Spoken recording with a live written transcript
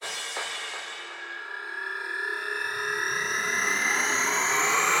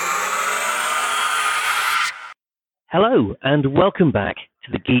Hello, and welcome back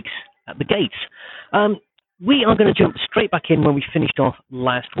to the Geeks at the Gates. We are going to jump straight back in when we finished off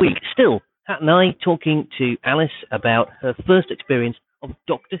last week. Still, Hat and I talking to Alice about her first experience of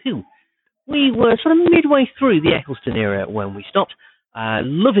Doctor Who. We were sort of midway through the Eccleston era when we stopped.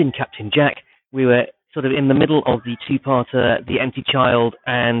 Loving Captain Jack. We were sort of in the middle of the two-parter, The Empty Child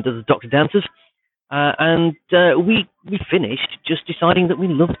and The Doctor Dancers. And we finished just deciding that we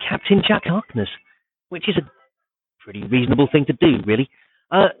loved Captain Jack Harkness, which is a pretty reasonable thing to do, really.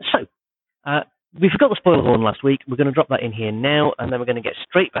 We forgot the spoiler horn last week. We're going to drop that in here now, and then we're going to get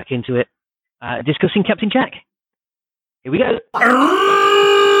straight back into it, discussing Captain Jack. Here we go.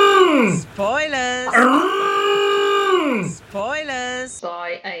 Spoilers! Spoilers!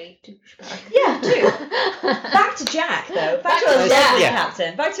 By a douchebag. Yeah, do. Back to Jack, though. Back to a lovely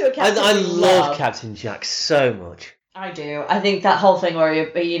captain. Back to a captain. I love Captain Jack so much. I do. I think that whole thing where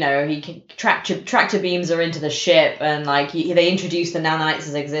he can tractor beams are into the ship, and they introduce the nanites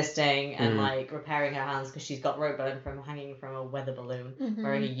as existing, and repairing her hands because she's got rope burn from hanging from a weather balloon,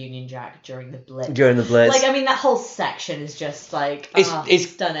 wearing a Union Jack during the Blitz. That whole section is just it's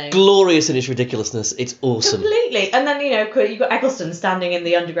stunning, glorious in its ridiculousness. It's awesome, completely. And then you got Eccleston standing in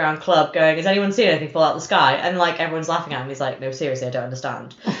the underground club, going, "Has anyone seen anything fall out of the sky?" And everyone's laughing at him. He's like, "No, seriously, I don't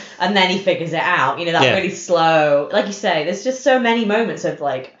understand." And then he figures it out. Really slow. Like you say, there's just so many moments of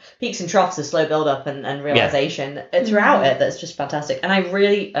peaks and troughs of slow build up and realization throughout it that's just fantastic. And I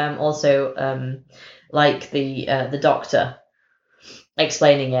really also like the doctor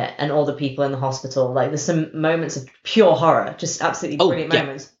explaining it and all the people in the hospital. There's some moments of pure horror, just absolutely brilliant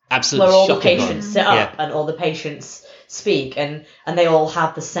moments. Absolutely, where all the patients sit up and all the patients speak, and they all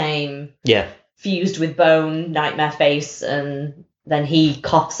have the same fused with bone nightmare face, and then he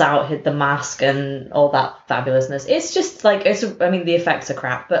coughs out the mask and all that fabulousness. It's just the effects are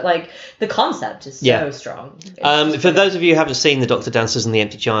crap, but the concept is so strong. For those of you who haven't seen The Doctor Dancers and The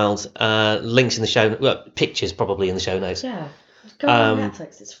Empty Child, links in the show, pictures probably in the show notes. Yeah. Go on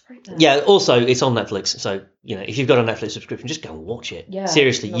Netflix, it's free there. Yeah, also it's on Netflix, so if you've got a Netflix subscription, just go and watch it. Yeah,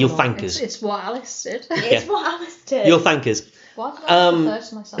 seriously, you'll thank us. It's what Alice did. It's what Alice did. You'll thank us. Why did I refer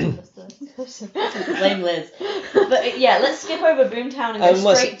to myself as Blame Liz. But let's skip over Boomtown and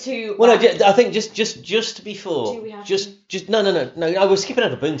go straight to. Well, no, I think just before. Do we have no. I was skipping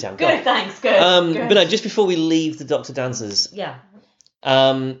over Boomtown. Good, thanks. Good. But no, just before we leave the Doctor Dancers. Yeah.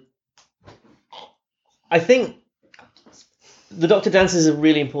 I think the Doctor Dancers is a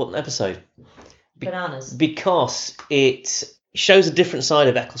really important episode. Bananas. Because it shows a different side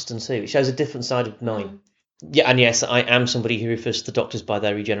of Eccleston too. It shows a different side of Nine. Yeah, and yes, I am somebody who refers to the Doctors by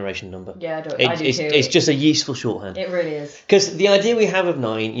their regeneration number. Yeah, I do too. It's just a useful shorthand. It really is. Because the idea we have of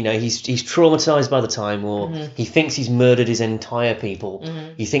Nine, he's traumatised by the Time War. He thinks he's murdered his entire people.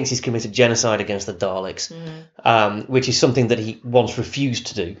 He thinks he's committed genocide against the Daleks, which is something that he once refused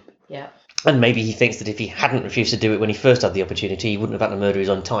to do. Yeah. And maybe he thinks that if he hadn't refused to do it when he first had the opportunity, he wouldn't have had to murder his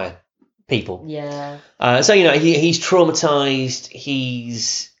entire people. Yeah. So he's traumatised.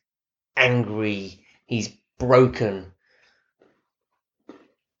 He's angry. He's broken.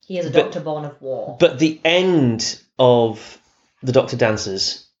 He is a Doctor born of war. But the end of the Doctor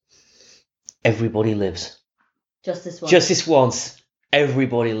Dancers, everybody lives. Just this once. Just this once.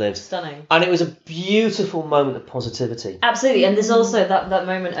 Everybody lives. Stunning. And it was a beautiful moment of positivity. Absolutely. And there's also that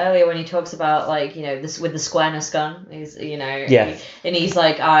moment earlier when he talks about this with the squareness gun. He's and he's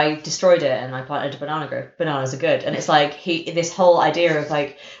like, I destroyed it and I planted a banana grove. Bananas are good. And it's this whole idea of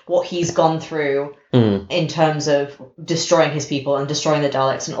what he's gone through in terms of destroying his people and destroying the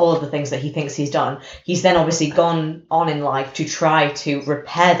Daleks and all of the things that he thinks he's done. He's then obviously gone on in life to try to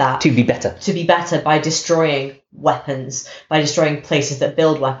repair that. To be better. To be better by destroying weapons, by destroying places that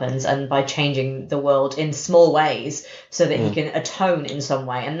build weapons, and by changing the world in small ways so that he can atone in some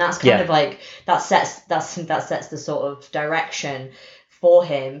way. And that's kind of that sets the sort of direction for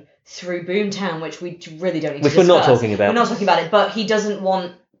him through Boomtown, which we really don't need to discuss. Which we're not talking about. We're not talking about it, but he doesn't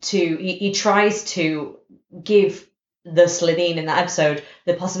want to. He tries to give the Slitheen in that episode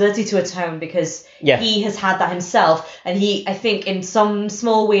the possibility to atone because he has had that himself, and he, I think, in some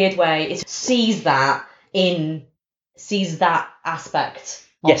small weird way, sees that aspect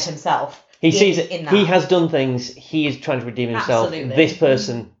of himself. He sees it. He has done things. He is trying to redeem himself. Absolutely. This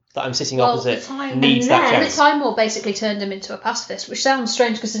person that I'm sitting opposite needs that chance. The Time War basically turned him into a pacifist, which sounds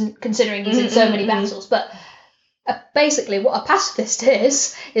strange considering he's in so many battles. But basically, what a pacifist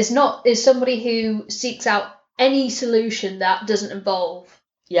is somebody who seeks out any solution that doesn't involve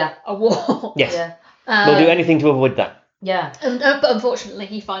a war. Yes. We'll do anything to avoid that. Yeah. But unfortunately,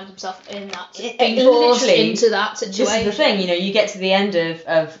 he finds himself in that, being forced into that situation. This is the thing, you get to the end of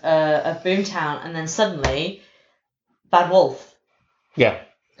Boomtown, and then suddenly Bad Wolf. Yeah.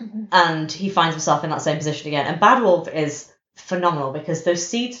 And he finds himself in that same position again. And Bad Wolf is phenomenal because those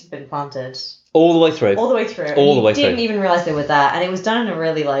seeds have been planted all the way through. All the way through. All the way through. Didn't even realise they were there, and it was done in a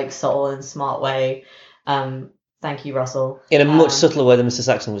really like subtle and smart way. Thank you, Russell. In a much subtler way than Mr.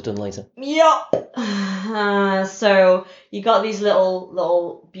 Saxon was done later. Yup. So you got these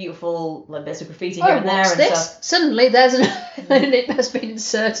little beautiful like, bits of graffiti here and there and stuff. Suddenly there's an it has been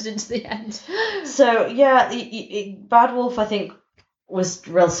inserted into the end. So yeah, Bad Wolf I think was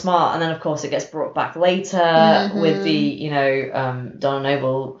real smart, and then of course it gets brought back later with the Donna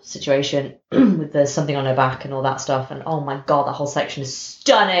Noble situation with the something on her back and all that stuff, and oh my god, that whole section is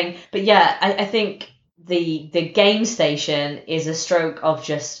stunning. But yeah, I think the game station is it's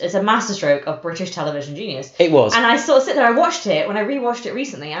a masterstroke of British television genius. It was. And I sort of sit there, I watched it, when I rewatched it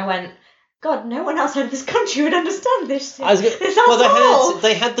recently, I went, God, no one outside of this country would understand this.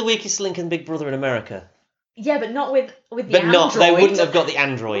 They had the weakest link in Big Brother in America. Yeah, but not with the but android. They wouldn't have got the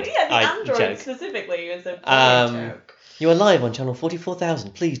android. Yeah, the android joke. specifically is a brilliant joke. You are live on channel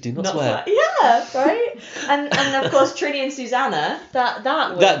 44,000. Please do not swear. Yeah, right. and of course Trini and Susanna. That's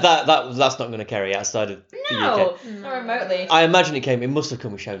not going to carry outside of the UK. Not remotely. I imagine it must have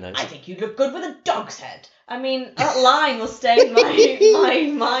come with show notes. I think you look good with a dog's head. I mean, that line will stay in my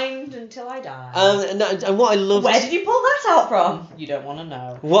mind until I die. And what I loved... Where did you pull that out from? You don't want to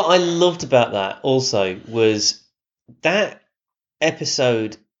know. What I loved about that also was that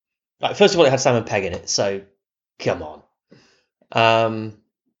episode... Like, first of all, it had Simon Pegg in it, so come on.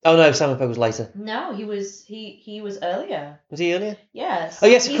 Oh no, Simon Pegg was later. No, he was earlier. Was he earlier? Yes. Oh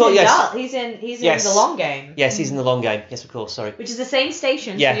yes, of course. Yes. He's in The Long Game. Yes, he's in The Long Game. Yes, of course. Sorry. Which is the same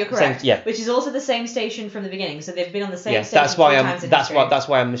station. Yeah, so you're correct. Yeah. Which is also the same station from the beginning. So they've been on the same station. That's why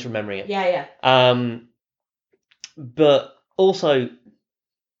I'm misremembering it. Yeah. But also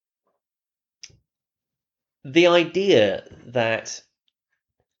the idea that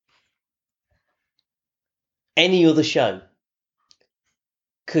any other show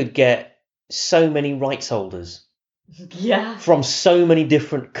could get so many rights holders from so many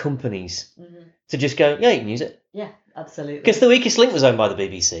different companies to just go, yeah, you can use it. Yeah, absolutely. Because The Weakest Link was owned by the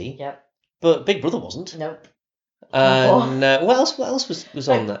BBC. Yep. But Big Brother wasn't. Nope. And what else was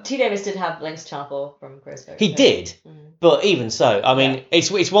on that? T. Davis did have links to Channel 4 from Chris. He did. But even so, I mean,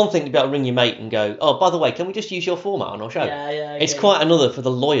 it's one thing to be able to ring your mate and go, oh, by the way, can we just use your format on our show? Yeah. It's quite another for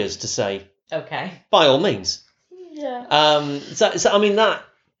the lawyers to say, okay, by all means. Yeah. So I mean that.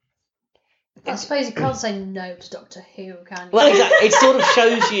 I suppose you can't say no to Doctor Who, can you? Well, exactly. It sort of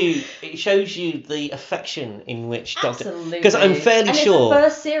shows you the affection in which Doctor. Absolutely. Because I'm fairly sure.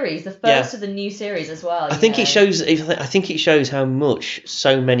 It's the first of the new series as well. I think it shows how much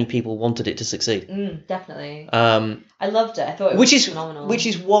so many people wanted it to succeed. Definitely. I loved it. I thought it was phenomenal. Which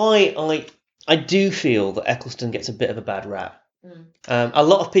is why I do feel that Eccleston gets a bit of a bad rap. A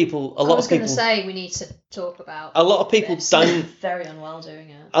lot of people. I was going to say we need to talk about. A lot of people don't. Very unwell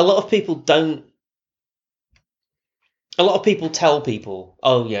doing it. A lot of people don't. A lot of people tell people,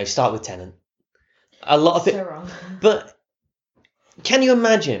 "Oh, start with Tennant." A lot of so wrong. But can you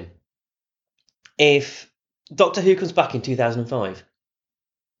imagine if Doctor Who comes back in 2005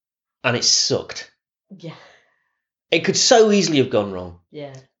 and it sucked? Yeah. It could so easily have gone wrong.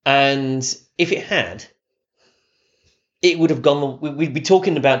 Yeah. And if it had. It would have gone. We'd be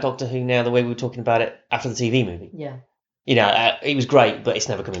talking about Doctor Who now the way we were talking about it after the TV movie. Yeah. It was great, but it's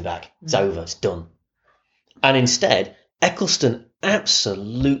never coming back. It's over. It's done. And instead, Eccleston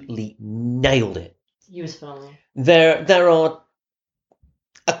absolutely nailed it. He was phenomenal. There are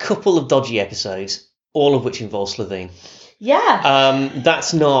a couple of dodgy episodes, all of which involve Slitheen. Yeah.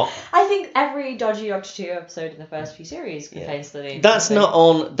 That's not. I think every dodgy Doctor Who episode in the first few series contains Slitheen. That's not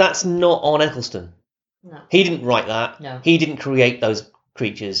on Eccleston. No. He didn't write that. No. He didn't create those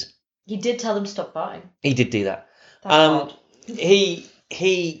creatures. He did tell them to stop farting. He did do that. That's odd. He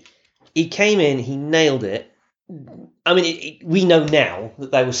came in, he nailed it. I mean, we know now that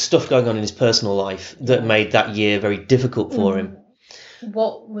there was stuff going on in his personal life that made that year very difficult for him.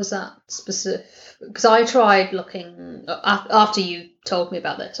 What was that specific? Because I tried looking, after you told me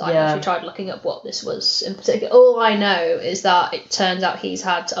about this, I actually tried looking up what this was in particular. All I know is that it turns out he's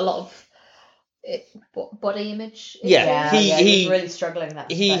had a lot of body image. He was really struggling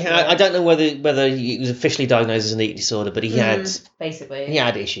that had. I don't know whether he was officially diagnosed as an eating disorder, but he had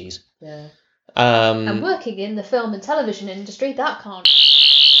issues. Yeah. And working in the film and television industry, that can't.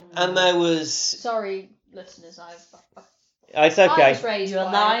 And there was. Sorry, listeners, It's I okay. was raised You're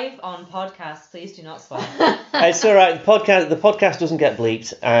by live on podcast. Please do not swear. It's all right. The podcast doesn't get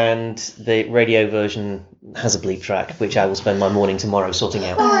bleeped, and the radio version has a bleep track, which I will spend my morning tomorrow sorting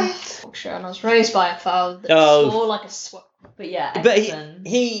out. Yorkshire, and I was raised by a father that swore like a swear. But yeah, But Eccleston,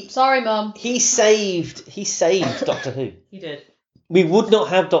 he Sorry, Mum. saved Doctor Who. he did. We would not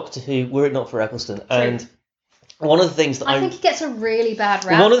have Doctor Who were it not for Eccleston. And one of the things that I think he gets a really bad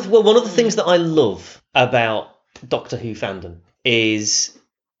rap. one of the things that I love about Doctor Who fandom is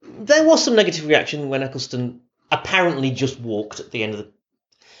there was some negative reaction when Eccleston apparently just walked at the end of the...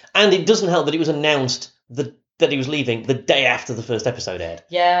 And it doesn't help that it was announced that he was leaving the day after the first episode aired.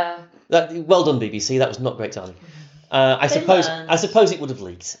 Yeah. Well done, BBC. That was not great timing. I suppose it would have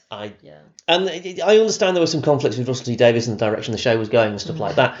leaked. And I understand there were some conflicts with Russell T Davies and the direction the show was going and stuff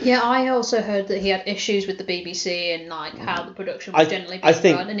like that. Yeah, I also heard that he had issues with the BBC and like how the production was generally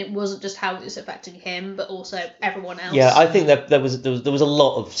being run, and it wasn't just how it was affecting him, but also everyone else. Yeah, I think that there was a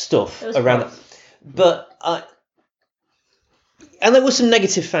lot of stuff around that, but and there was some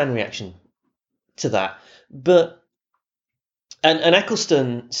negative fan reaction to that, but and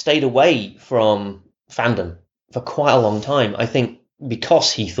Eccleston stayed away from fandom for quite a long time. I think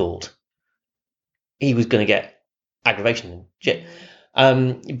because he thought he was going to get aggravation and shit.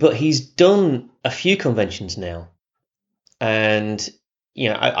 But he's done a few conventions now, and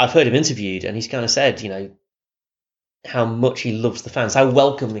I've heard him interviewed, and he's kind of said, how much he loves the fans, how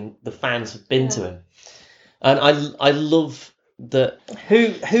welcoming the fans have been to him, and I love that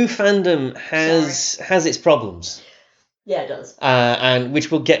Who fandom has its problems. Yeah, it does. And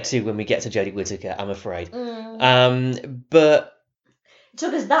which we'll get to when we get to Jodie Whittaker, I'm afraid. But it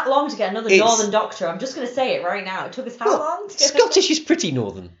took us that long to get another Northern Doctor. I'm just going to say it right now. It took us how long? Scottish is pretty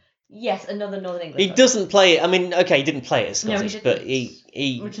Northern. Yes, another Northern English. He doesn't play it. I mean, okay, he didn't play it as Scottish, but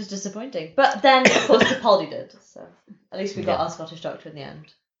he which was disappointing. But then, of course, Capaldi did. So at least we got our Scottish Doctor in the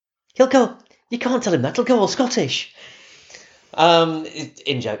end. He'll go. You can't tell him that. He'll go all Scottish.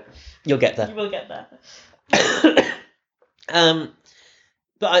 In joke, you'll get there. You will get there.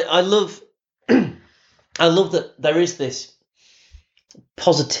 But I love, I love that there is this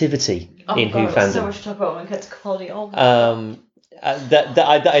positivity in Who fandom. So much to talk about when it gets to Capaldi.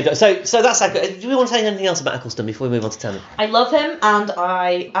 So that's do we want to say anything else about Eccleston before we move on to Tennant? I love him, and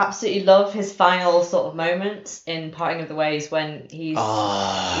I absolutely love his final sort of moments in Parting of the Ways when he's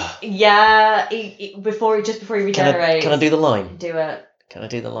before he regenerates. Can I do the line? Do it. Can I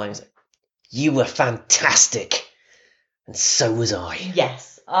do the line? It's like, you were fantastic, and so was I.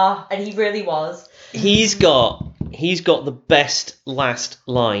 Yes. And he really was. He's got the best last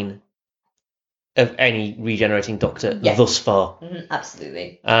line of any regenerating Doctor thus far.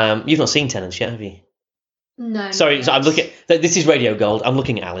 Absolutely. You've not seen Tennant yet, have you? No. Sorry, so I'm looking. This is Radio Gold. I'm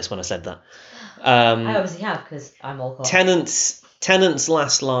looking at Alice when I said that. I obviously have because I'm all caught. Tennant's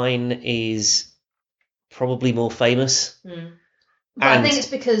last line is probably more famous. But I think it's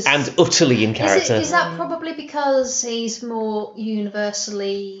because and utterly in character. Is that probably because he's more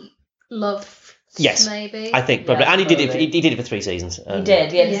universally loved? Yes, maybe. I think probably, and he did it for 3 seasons. He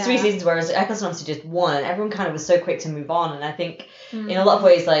did, yeah. 3 seasons, whereas Eccleston obviously just 1, and everyone kind of was so quick to move on. And I think in a lot of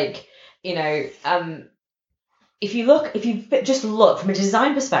ways, like if you just look from a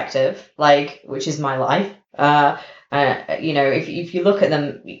design perspective, like which is my life, if you look at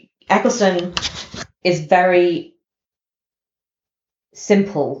them, Eccleston is very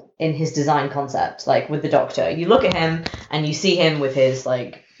simple in his design concept. Like with the Doctor, you look at him and you see him with his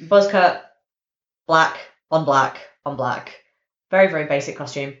like buzz cut. Black on black on black. Very, very basic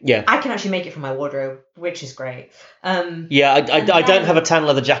costume. Yeah. I can actually make it from my wardrobe, which is great. I don't have a tan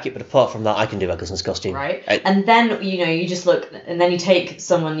leather jacket, but apart from that, I can do Eccleston's costume. Right. And then, you just look, and then you take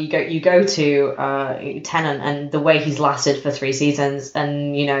someone, you go to Tennant, and the way he's lasted for 3 seasons,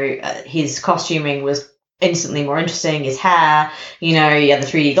 and, his costuming was instantly more interesting. His hair, he had the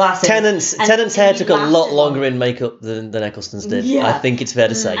 3D glasses. Tennant's hair took a lot longer in makeup than Eccleston's did. Yeah. I think it's fair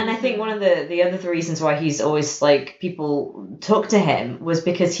to say. And I think one of the other reasons why he's always like people took to him was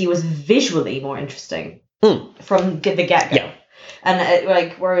because he was visually more interesting from the get-go. Yeah.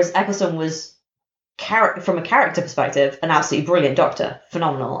 And whereas Eccleston was from a character perspective an absolutely brilliant Doctor,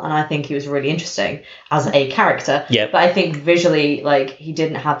 phenomenal, and I think he was really interesting as a character. Yeah. But I think visually, he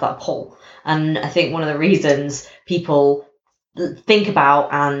didn't have that pull. And I think one of the reasons people think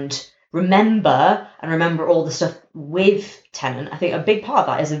about and remember all the stuff with Tennant, I think a big part of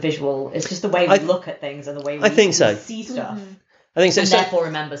that is a visual. It's just the way we look at things and the way we see stuff. I think so. And therefore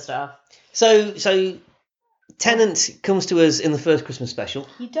remember stuff. So Tennant comes to us in the first Christmas special.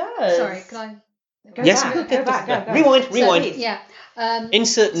 He does. Sorry, can I? Go back. Go. Rewind. So, yeah.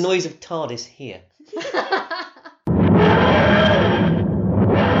 Insert noise of TARDIS here.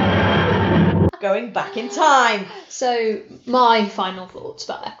 Going back in time. So, my final thoughts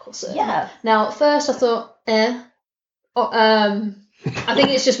about Eccleston. Yeah. Now, at first I thought, I think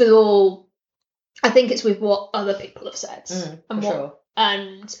it's just with all. I think it's with what other people have said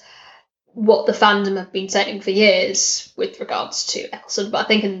and what the fandom have been saying for years with regards to Eccleston. But I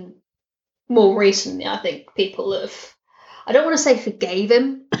think more recently, I think people have. I don't want to say forgave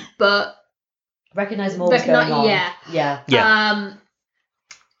him, but recognise more what's going on. Yeah.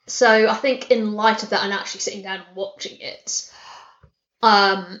 So I think in light of that, and actually sitting down and watching it,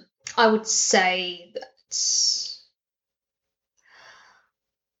 I would say that.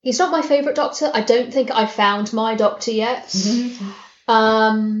 He's not my favourite Doctor. I don't think I found my Doctor yet.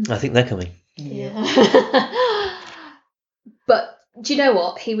 I think they're coming. Yeah. But do you know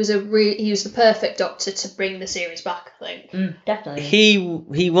what? He was the perfect Doctor to bring the series back, I think. Definitely.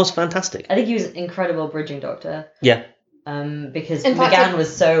 He was fantastic. I think he was an incredible bridging Doctor. Yeah. Because McGann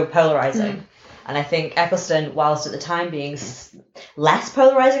was so polarising. And I think Eccleston, whilst at the time being less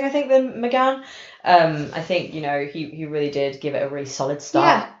polarising, I think, than McGann, I think, he really did give it a really solid start.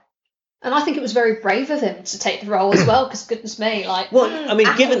 Yeah. And I think it was very brave of him to take the role as well, because goodness me,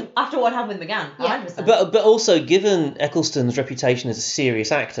 after what happened with McGann, 100%. But also, given Eccleston's reputation as a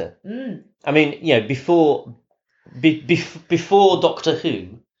serious actor, I mean, before Doctor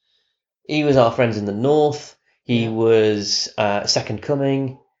Who, he was Our Friends in the North, he was Second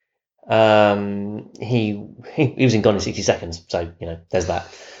Coming, he was in Gone in 60 Seconds, so there's that.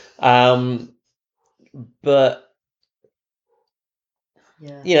 But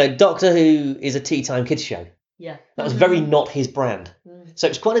Doctor Who is a tea time kids show. Yeah, that was very not his brand. So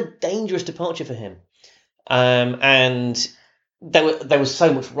it was quite a dangerous departure for him. And there was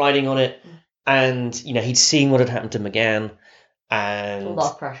so much riding on it, and he'd seen what had happened to McGann, and a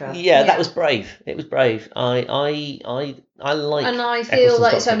lot of pressure. Yeah, that was brave. It was brave. I like. And I feel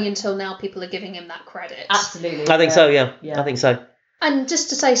like it's only until now people are giving him that credit. Absolutely. I think so. Yeah, I think so. And just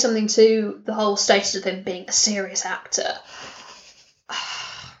to say something to the whole status of him being a serious actor,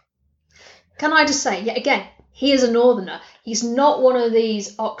 can I just say, again, he is a Northerner. He's not one of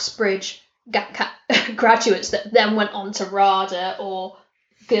these Oxbridge graduates that then went on to RADA or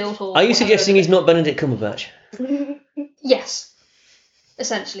Guildhall. Are you suggesting he's not Benedict Cumberbatch? Yes,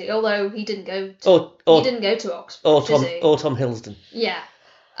 essentially. Although he didn't go to Oxford, or Tom Hiddleston. Yeah,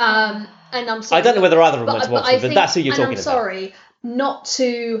 and I'm sorry. I don't know whether either of them went to Oxford, but that's who you're talking about. Sorry, not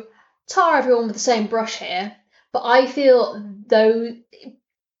to tar everyone with the same brush here, but I do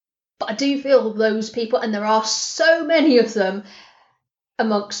feel those people, and there are so many of them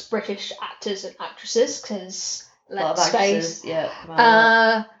amongst British actors and actresses, because let's face,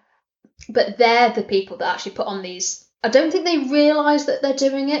 but they're the people that actually put on these. I don't think they realise that they're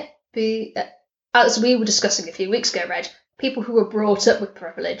doing it. As we were discussing a few weeks ago, Reg, people who were brought up with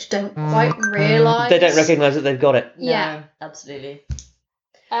privilege don't quite realise. They don't recognise that they've got it. Yeah, no, absolutely.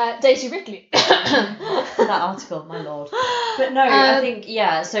 Daisy Ridley. That article, my lord. But no, I think,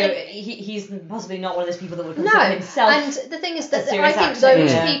 so he's possibly not one of those people that would consider himself. And the thing is that I think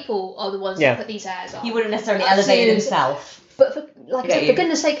those people are the ones that put these airs on. He wouldn't necessarily elevate himself. But for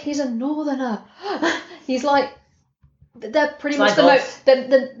goodness sake, he's a Northerner. He's like, they're pretty much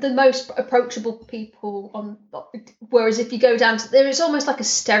the most approachable people on. Whereas if you go down to there, it's almost like a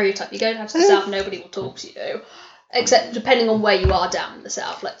stereotype. You go down to the south, nobody will talk to you. Except depending on where you are down in the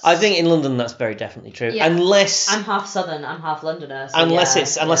south. I think in London that's very definitely true. Yeah. Unless I'm half Southern, I'm half Londoner. So unless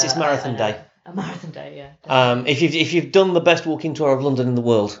it's Marathon Day. A marathon day, yeah. If you've done the best walking tour of London in the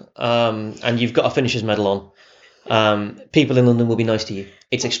world, and you've got a finisher's medal on, people in London will be nice to you.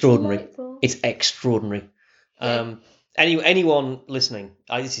 It's extraordinary. Delightful. It's extraordinary. Anyone listening,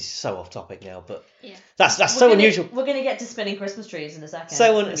 this is so off topic now, but that's so unusual. We're going to get to spinning Christmas trees in a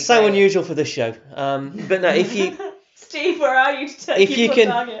second. So unusual for this show. But no, if you Steve, where are you? If you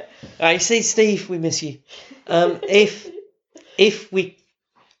can, I see Steve, we miss you.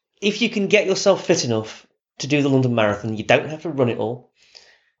 If you can get yourself fit enough to do the London Marathon, you don't have to run it all.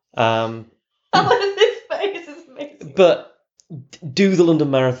 This face is amazing. But do the London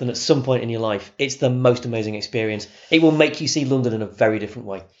Marathon at some point in your life. It's the most amazing experience. It will make you see London in a very different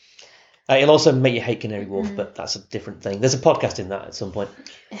way. It'll also make you hate Canary Wharf, but that's a different thing. There's a podcast in that at some point.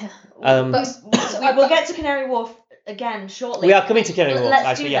 We'll get to Canary Wharf again shortly. We are coming to Canary Wharf.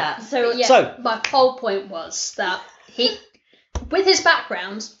 Let's do that. So my whole point was that he, with his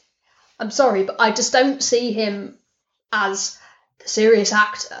background, I'm sorry, but I just don't see him as the serious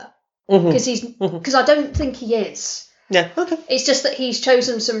actor because I don't think he is. Yeah, okay. It's just that he's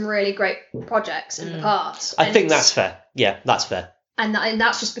chosen some really great projects in the past. I think that's fair. Yeah, that's fair. And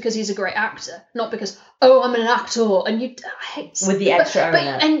that's just because he's a great actor, not because, oh, I'm an actor. And I hate with the extra O in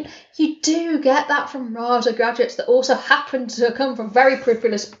it. And you do get that from RADA graduates that also happen to come from very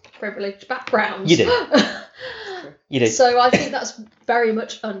privileged backgrounds. You do. You do. So I think that's very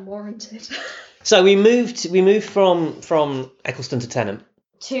much unwarranted. So we moved from Eccleston to Tennant.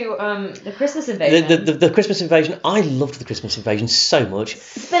 To the Christmas Invasion. The Christmas Invasion. I loved the Christmas Invasion so much.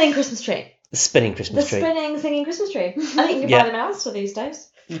 Spinning Christmas tree. The spinning Christmas tree. The spinning, singing Christmas tree. I think you can buy them in Asda these days.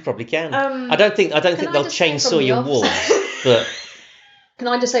 You probably can. I don't think they'll chainsaw your walls, but. Can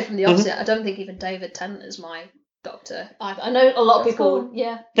I just say from the offset, I don't think even David Tennant is my doctor either. I know a lot of people. Cool.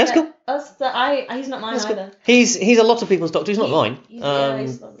 Yeah. That's cool. He's not mine either. Cool. He's a lot of people's doctor. He's not mine.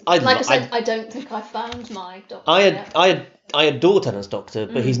 I don't think I found my doctor. I adore Tennant's doctor,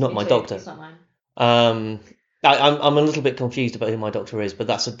 but he's not my doctor. He's not mine. I'm a little bit confused about who my doctor is, but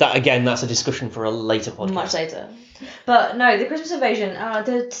that's a discussion for a later podcast. Much later. But no, the Christmas Invasion,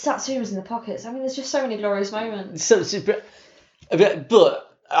 the Satsumas in the pockets. I mean, there's just so many glorious moments. But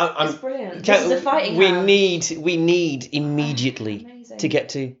it's brilliant. This is a fighting hand. We need immediately to get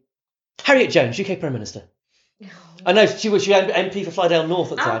to Harriet Jones, UK Prime Minister. Oh. I know she was MP for Flydale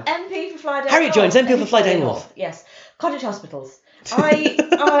North at the time. MP for Flydale Harriet North. Jones, MP for Flydale North. Yes. Cottage hospitals.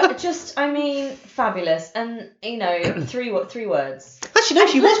 Fabulous. And, three words. Actually, no,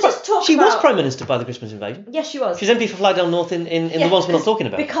 she was Prime Minister by the Christmas Invasion. Yes, she was. She's MP for Flydale North in the ones we're not talking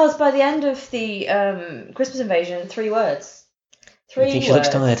about. Because by the end of the Christmas Invasion, 3 words. I think she looks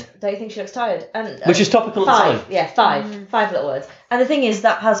tired. Don't you think she looks tired? And which is topical at the time. Yeah, 5. 5 little words. And the thing is,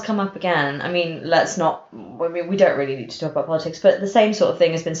 that has come up again. I mean, we don't really need to talk about politics, but the same sort of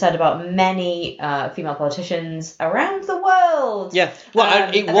thing has been said about many female politicians around the world. Yeah, well,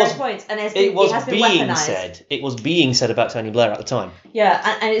 it was being said about Tony Blair at the time.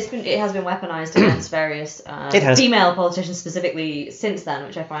 Yeah, and it has been weaponized against various female politicians specifically since then,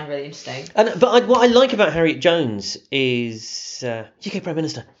 which I find really interesting. But what I like about Harriet Jones is UK Prime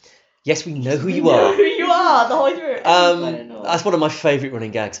Minister. Yes, we know who you are. Who you are the whole through. That's one of my favourite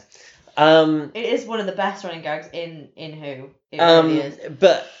running gags. It is one of the best running gags in Who. It really is.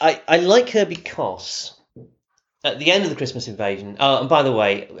 But I like her because at the end of the Christmas Invasion, and by the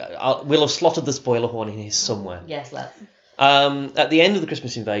way, we'll have slotted the spoiler horn in here somewhere. Yes, let's. At the end of the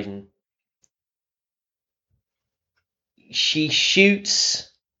Christmas Invasion, she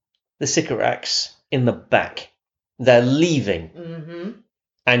shoots the Sycorax in the back. They're leaving. Mm-hmm.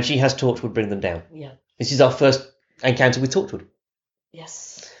 And she has Torchwood bring them down. Yeah. This is our first encounter with Torchwood.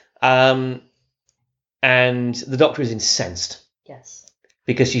 Yes. And the Doctor is incensed. Yes.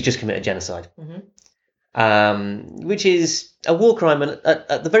 Because she's just committed genocide. Mm-hmm. Which is a war crime and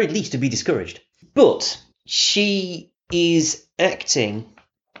at the very least to be discouraged. But she is acting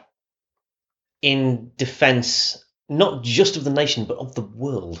in defence not just of the nation but of the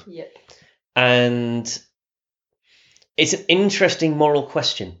world. Yep. And it's an interesting moral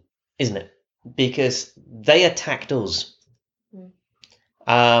question, isn't it? Because they attacked us.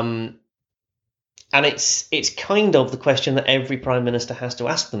 And it's kind of the question that every Prime Minister has to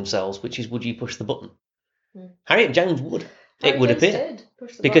ask themselves, which is, would you push the button? Harriet Jones would. It would appear.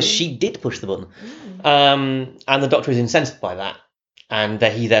 Because she did push the button. And the Doctor is incensed by that. And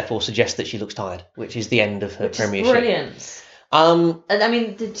he therefore suggests that she looks tired, which is the end of her premiership. Brilliant. And I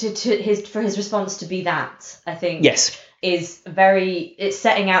mean, for his response to be that, I think, yes, is it's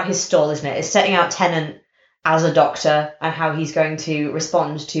setting out his stall, isn't it? It's setting out Tennant as a doctor and how he's going to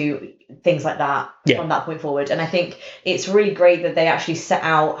respond to things like that from that point forward. And I think it's really great that they actually set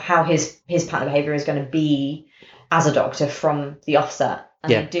out how his pattern of behaviour is going to be as a doctor from the offset.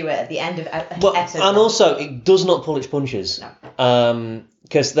 And they do it at the end of episode. And also, it does not pull its punches. No.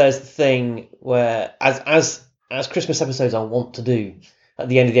 Because there's the thing where, as Christmas episodes I want to do, at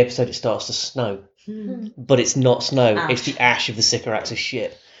the end of the episode it starts to snow. But it's not snow, it's the ash of the Sycorax's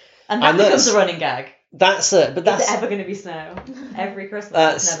ship. And that becomes a running gag. That's it. But that's is it ever going to be snow? Every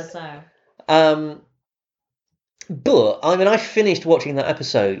Christmas it's never snow. But I mean, I finished watching that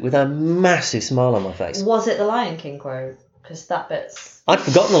episode with a massive smile on my face. Was it the Lion King quote? Because that bit's... I've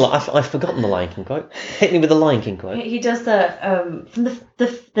forgotten the Lion King quote. Hit me with the Lion King quote. He does from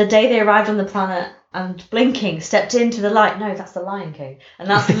the day they arrived on the planet and blinking stepped into the light. No, that's the Lion King, and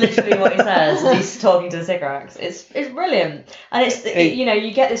that's literally what he says. He's talking to the Sycorax. It's brilliant, and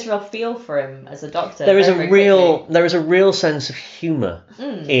you get this real feel for him as a doctor. There is a real sense of humour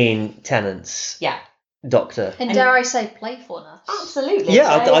in Tennant's Doctor, and dare I say playfulness. Absolutely.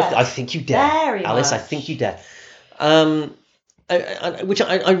 Yeah, I think you dare, very Alice. Much. I think you dare. Which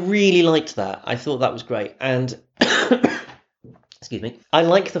I really liked that. I thought that was great. And excuse me. I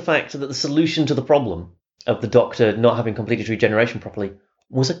like the fact that the solution to the problem of the Doctor not having completed regeneration properly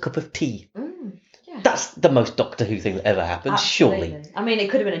was a cup of tea. Yeah. That's the most Doctor Who thing that ever happened, surely. I mean, it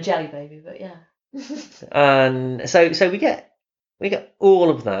could have been a jelly baby, but yeah. And so we get all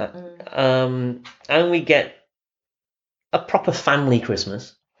of that, and we get a proper family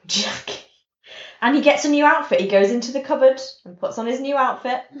Christmas. Jackie. And he gets a new outfit. He goes into the cupboard and puts on his new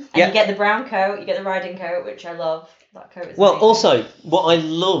outfit. And you get the brown coat, you get the riding coat, which I love. That coat is amazing. Also, what I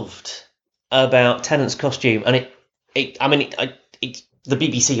loved about Tennant's costume, and the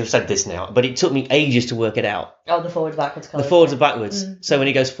BBC have said this now, but it took me ages to work it out. Oh, the forwards backwards colour. The forwards are backwards. So when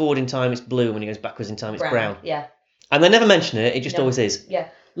he goes forward in time, it's blue, and when he goes backwards in time, it's brown. Yeah. And they never mention it, it just always is. Yeah.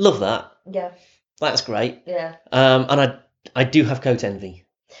 Love that. Yeah. That's great. Yeah. And I do have coat envy.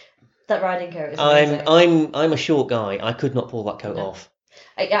 That riding coat is amazing. I'm a short guy. I could not pull that coat off.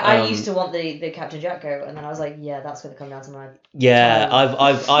 I used to want the Captain Jack coat, and then I was like, yeah, that's going to come down to my. Yeah,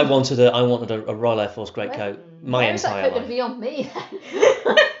 I wanted a Royal Air Force greatcoat my Where is that entire coat life. going to be on me?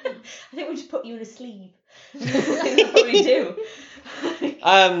 I think we'll just put you in a sleeve. That's what we do.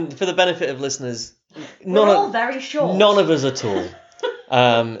 For the benefit of listeners, We're all very short. None of us are tall.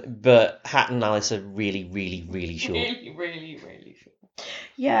 But Hat and Alice are really, really, really short. Really, really, really short.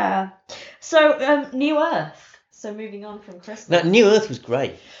 Yeah. So, New Earth. So moving on from Christmas. Now, New Earth was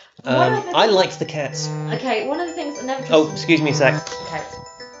great. I liked the cats. Okay, one of the things I never trust... Oh, excuse me a sec. Okay.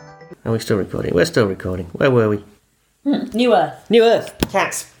 Are we still recording? We're still recording. Where were we? New Earth. New Earth.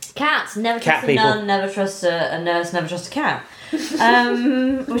 Cats. Cats. Never Cat trust a people. nun, never trust a nurse, never trust a cat.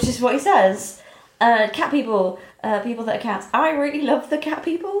 Which is what he says. Cat people, people that are cats. I really love the cat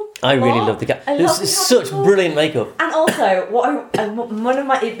people. I really love the cat. There's such brilliant makeup. And also,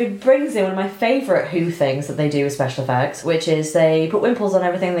 it brings in one of my favourite Who things that they do with special effects, which is they put wimples on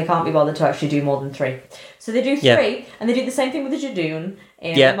everything. They can't be bothered to actually do more than 3. So they do 3, and they do the same thing with the Jadoon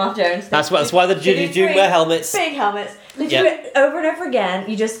in Mark Jones. That's why the Jadoon wear helmets. Big helmets. They do it over and over again.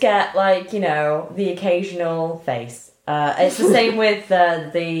 You just get the occasional face. It's the same with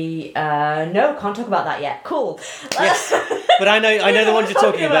no, can't talk about that yet. Cool. Yes, but I know the ones you're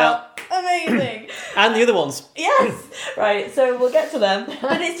talking about. Amazing. And the other ones. Yes. Right. So we'll get to them,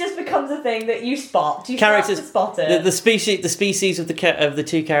 but it just becomes a thing that you spot. You Characters start to spot it. The species of the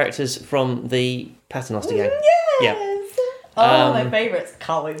 2 characters from the Paternoster gang. Yes. Yeah. Oh, my favourites.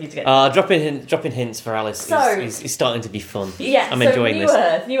 Can't wait for you to get. Dropping hints for Alice So- is starting to be fun. Yeah, I'm enjoying New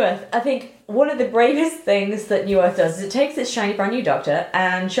this. New Earth. I think one of the bravest things that New Earth does is it takes its shiny brand new Doctor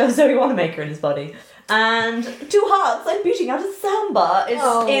and shows Zoe Wanamaker in his body. And 2 hearts like beating out a samba.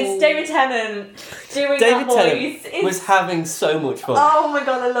 It's David Tennant doing that voice. was having so much fun. Oh my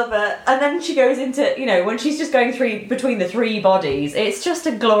god, I love it. And then she goes into, when she's just going between the 3 bodies, it's just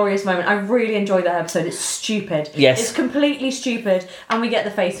a glorious moment. I really enjoyed that episode. It's stupid. Yes. It's completely stupid. And we get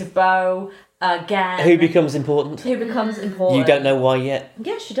the face of Bo again. Who becomes important? You don't know why yet?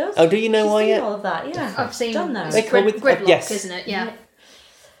 Yeah, she does. Oh, do you know why seen yet? all of that, yeah. I've seen done those. They come with Gridlock, yes. isn't it? Yeah.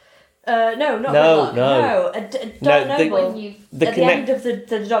 No, not No, Gridlock. no. Don No, Noble. the at the end of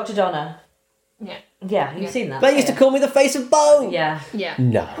the Dr. Donna. Yeah. Yeah, you've seen that. They used to call me the face of Bo. Yeah. Yeah.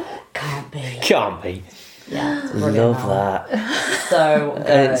 No, Can't be. can't be. Yeah. Love that. So good.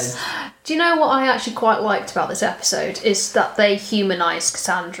 It's- Do you know what I actually quite liked about this episode is that they humanised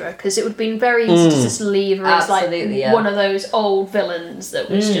Cassandra, because it would have been very easy to just leave her as like Absolutely, yeah. one of those old villains that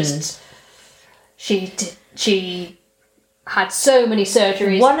was just she had so many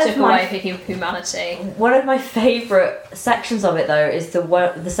surgeries that took away her humanity. One of my favourite sections of it, though, is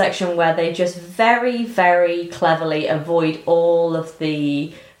the section where they just very, very cleverly avoid all of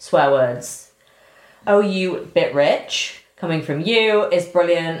the swear words. Oh, you bit rich. Coming from you is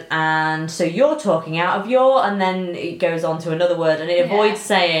brilliant, and so you're talking out of your, and then it goes on to another word, and it avoids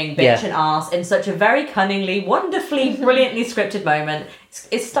saying bitch and arse in such a very cunningly, wonderfully, brilliantly scripted moment.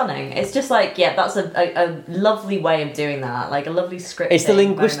 It's stunning. It's just like, that's a lovely way of doing that, like a lovely script. It's the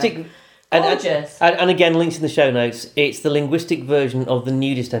linguistic. moment. And Gorgeous. and again, links in the show notes. It's the linguistic version of the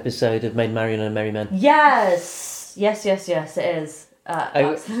nudist episode of Maid Marian and Merry Men. Yes, it is.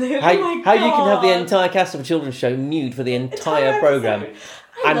 Absolutely. How you can have the God. entire cast of a children's show nude for the entire programme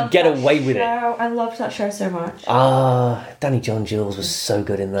I and loved get that away with it. show. I loved that show so much. Danny John Jules was so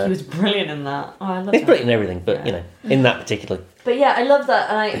good in that. He was brilliant in that. Oh, I love He's that. brilliant in everything, but in that particularly. But yeah, I love that,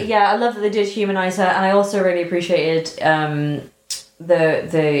 and I love that they did humanise her, and I also really appreciated the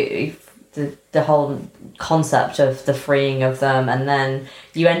whole concept of the freeing of them, and then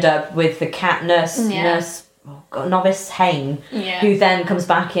you end up with the cat nurse novice Hain, Yeah. who then comes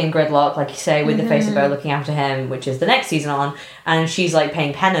back in Gridlock, like you say, with the face of Bo looking after him, which is the next season on, and she's like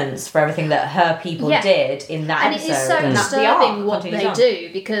paying penance for everything that her people did in that And episode. it is so and that's the disturbing arc what continues they on. do,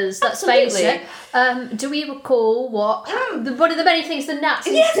 because let's face it, do we recall what one of the many things the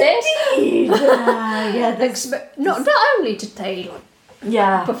Nazis did? Not only did they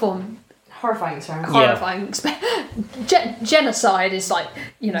perform horrifying experiments. horrifying genocide is like,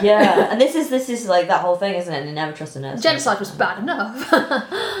 you know. Yeah, and this is like that whole thing, isn't it? And never trust a nurse. Genocide was bad enough.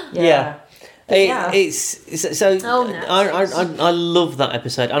 It's so. Oh, no. I love that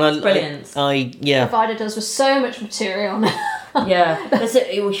episode, and I brilliant. Provided us with so much material now.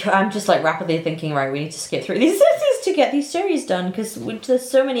 I'm just like rapidly thinking, right, we need to skip through these series to get these series done, because there's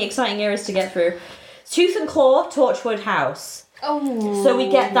so many exciting eras to get through. Tooth and Claw, Torchwood House. Oh, So we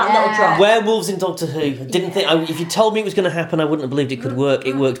get that little drop. Werewolves in Doctor Who. I didn't think. If you told me it was going to happen, I wouldn't have believed it could work.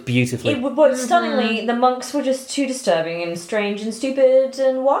 It worked beautifully. It worked stunningly. The monks were just too disturbing and strange and stupid.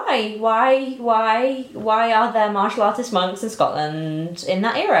 And why are there martial artist monks in Scotland in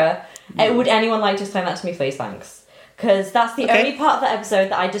that era? Would anyone like to explain that to me, please? Thanks. Because that's the only part of the episode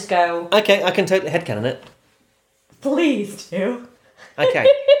that I just go, Okay, I can totally headcanon it. please do. Okay,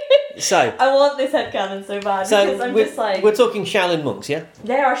 so I want this headcanon so bad, because I'm just like, we're talking Shaolin monks, yeah,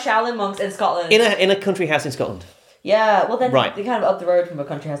 there are Shaolin monks in Scotland. in a country house in Scotland. Yeah, well then Right. they're kind of up the road from a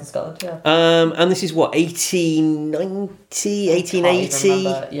country house in Scotland. Yeah. And this is what 1890,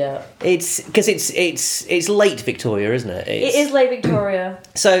 1880. Yeah. It's because it's late Victoria, isn't it? It is late Victoria.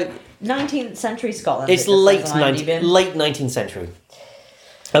 So 19th century Scotland. it's it just late says on IMDb. late 19th century.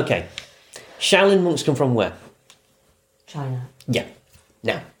 Okay, Shaolin monks come from where? China. Yeah.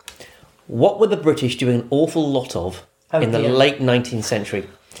 Now, what were the British doing an awful lot of in the Opium. late 19th century?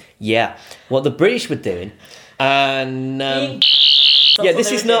 Yeah, what the British were doing, and this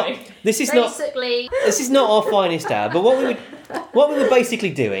is not our finest hour. But what we were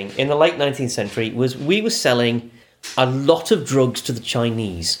basically doing in the late 19th century was we were selling a lot of drugs to the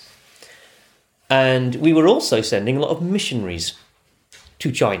Chinese, and we were also sending a lot of missionaries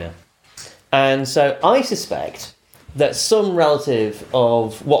to China, and so I suspect that some relative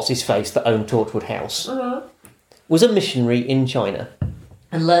of what's-his-face that owned Torchwood House was a missionary in China.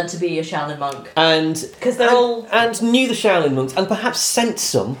 And learned to be a Shaolin monk. And they're all... And knew the Shaolin monks, and perhaps sent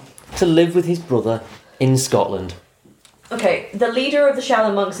some to live with his brother in Scotland. Okay, the leader of the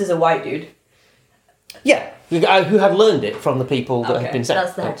Shaolin monks is a white dude. Yeah, who had learned it from the people that had been sent.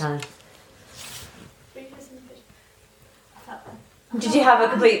 That's the headcanon. Did you have a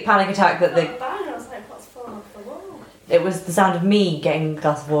complete panic attack that they... It was the sound of me getting a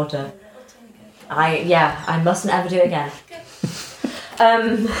glass of water. I mustn't ever do it again.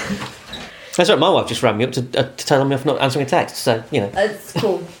 That's right, my wife just rang me up to tell me I'm not answering a text, so, you know. It's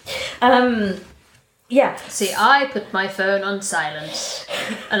cool. Yeah. See, I put my phone on silent,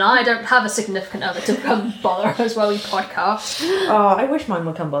 and I don't have a significant other to come bother us while we podcast. Oh, I wish mine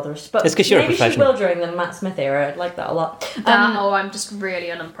would come bother us, but it's 'cause you're a maybe she professional. will during the Matt Smith era. I'd like that a lot. I'm just really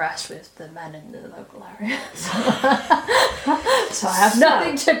unimpressed with the men in the local area, so I have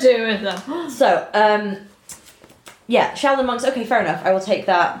nothing to do with them. So, yeah, Shaolin monks. Okay, fair enough. I will take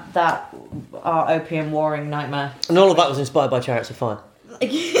that our opium warring nightmare. And all of that was inspired by Chariots of Fire.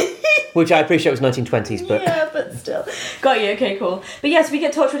 Which I appreciate was 1920s, but... Yeah, but still. Got you, okay, cool. But yes, we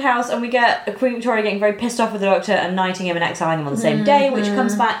get Torchwood House, and we get Queen Victoria getting very pissed off with the Doctor and knighting him and exiling him on the same day, which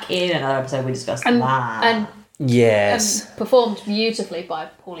comes back in another episode we discussed last. And Yes. performed beautifully by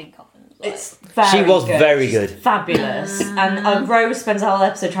Pauline Coffin. It's very She was good. very good. Fabulous. And Rose spends the whole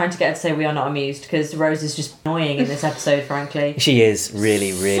episode trying to get her to say we are not amused, because Rose is just annoying in this episode, frankly. She is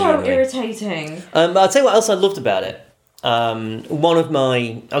really, really So annoying. irritating. But I'll tell you what else I loved about it. One of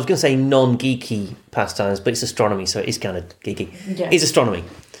my, I was going to say non-geeky pastimes, but it's astronomy, so it is kind of geeky. Yeah. It's astronomy.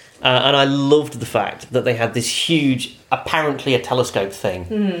 And I loved the fact that they had this huge, apparently a telescope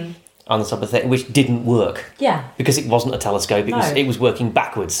thing on the top of the thing, which didn't work. Yeah. Because it wasn't a telescope, it was working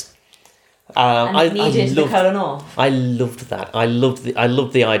backwards. And it needed the colonel. I loved that. I loved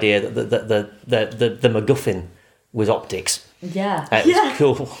the idea that the MacGuffin was optics. Yeah. It was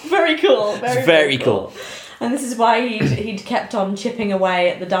cool. Very cool. Very cool. And this is why he'd kept on chipping away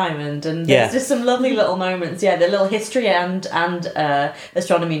at the diamond, and there's just some lovely little moments. Yeah, the little history and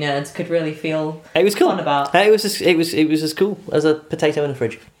astronomy nerds could really feel It was cool. fun about. It was as cool as a potato in a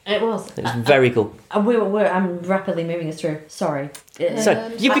fridge. It was. It was very cool. I'm rapidly moving us through. Sorry.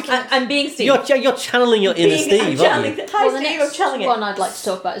 So I'm being Steve. you're channeling your inner Steve, aren't you? Hi, the Steve. I'm next channeling it. one I'd like to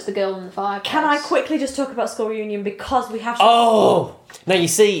talk about is the girl in the fireplace. Can I quickly just talk about school reunion, because we have to... Oh! Now, you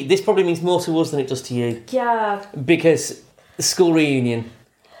see, this probably means more to us than it does to you. Yeah. Because the school reunion,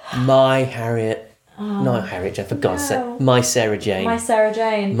 my Harriet. No, Harriet Jane, for God's sake. My Sarah Jane. My Sarah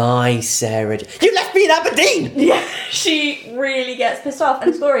Jane. My Sarah Jane. You left me in Aberdeen! Yeah, she really gets pissed off, and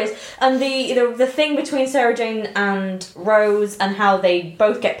it's glorious. And the thing between Sarah Jane and Rose, and how they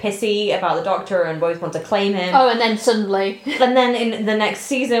both get pissy about the Doctor and both want to claim him. Oh, and then suddenly... And then in the next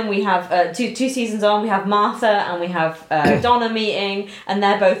season, we have, two seasons on, we have Martha and we have Donna meeting, and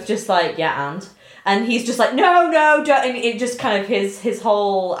they're both just like, yeah, and he's just like, no, don't. And it just kind of his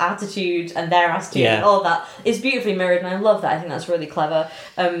whole attitude and their attitude and all that is beautifully mirrored, and I love that. I think that's really clever.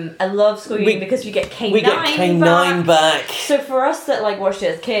 I love School Union because we get K9 We get K9 back. So for us that like watched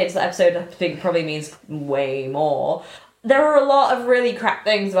it as kids, that episode I think probably means way more. There are a lot of really crap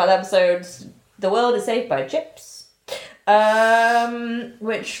things about the episode. The world is saved by chips.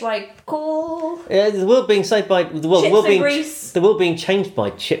 Which like cool. Yeah, the world being saved by the world Grease. the world being changed by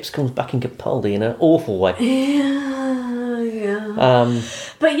chips comes back in Capaldi in an awful way. Yeah.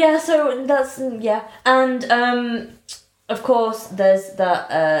 But yeah, so that's and of course there's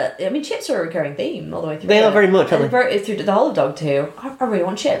that. I mean, chips are a recurring theme all the way through. They are very much, aren't they? Through the whole of Doctor Who. I really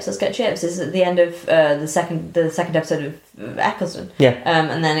want chips. Let's get chips. This is at the end of the second episode of Eccleston. Yeah.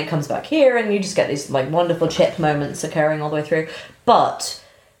 And then it comes back here, and you just get these like wonderful chip moments occurring all the way through. But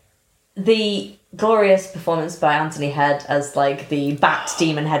the glorious performance by Anthony Head as like the Bat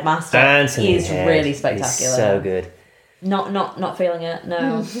Demon Headmaster is really spectacular. He's so good. Not feeling it.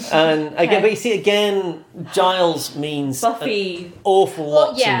 No. And again, but you see, again, Giles means Buffy. an awful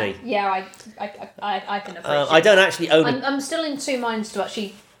lot to me. Yeah, I can appreciate. I don't actually own it. I'm still in two minds to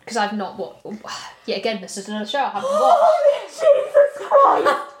actually, because I've not watched. Yeah, again, this is another show I haven't watched. Jesus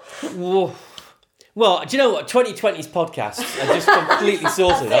Christ! Whoa. Well, do you know what? 2020's podcasts are just completely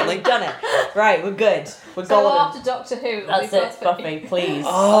sorted, aren't they? We've done it. Right, we're good. We're So golden. after Doctor Who, That's it, Buffy, please.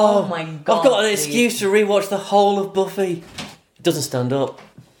 Oh my god. I've got an please. excuse to rewatch the whole of Buffy. It doesn't stand up.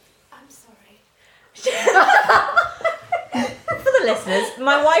 I'm sorry. For the listeners,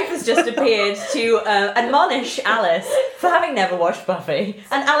 my wife has just appeared to admonish Alice for having never watched Buffy,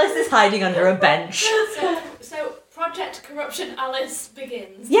 and Alice is hiding under a bench. So Project Corruption Alice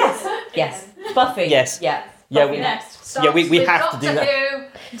begins. Yes, yes. Buffy. Yes. Yeah. Yeah, Buffy we- next. Yeah, we With have to do Doctor that.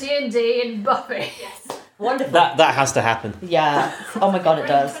 Who, D&D, and Buffy. Yes. Wonderful. That has to happen. Yeah. Oh my god, it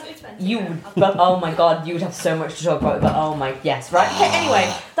does. 2020. You would, but oh my god, you would have so much to talk about. But oh my, yes, right. Okay,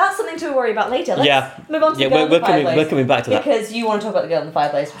 anyway, that's something to worry about later. Let's move on to the girl in the fireplace. We're coming back to that. Because you want to talk about the girl in the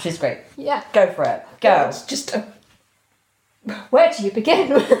fireplace, which is great. Yeah. Go for it. Go. It's just where do you begin?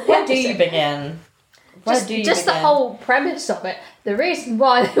 Where do you begin? Where Just, do you just the begin? whole premise of it. The reason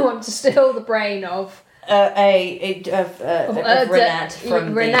why they want to steal the brain of Renette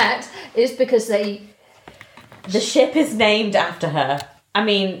from Renette is because the ship is named after her. I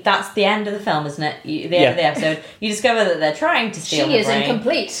mean, that's the end of the film, isn't it? The end of the episode. You discover that they're trying to steal she her is brain.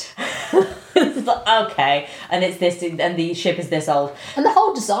 incomplete. It's like, okay, and it's this, and the ship is this old. And the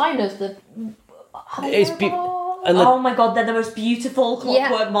whole design of the It's and Oh my god, they're the most beautiful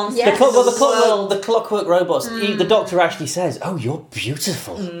clockwork monsters. Yes. the clockwork robots. The Doctor actually says, "Oh, you're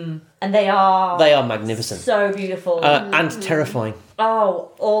beautiful," And they are magnificent, so beautiful. and terrifying, oh,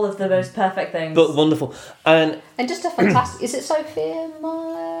 all of the most perfect things. but wonderful. And just a fantastic. Is it Sophia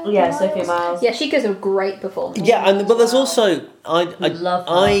Miles? Yeah, Sophia Miles. Yeah, she gives a great performance. yeah, but there's also I love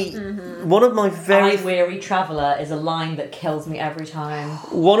her. one of my very I Weary Traveller is a line that kills me every time.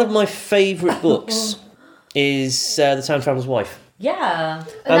 one of my favourite books is The Time Traveller's Wife. Yeah.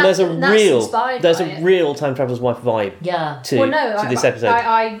 And there's a that's real Time Traveller's Wife vibe Yeah. to this episode.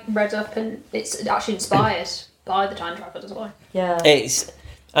 I read up and it's actually inspired by the Time Traveller's Wife. Yeah. I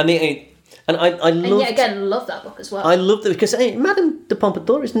And love yet again, love that book as well. I love that because Madame de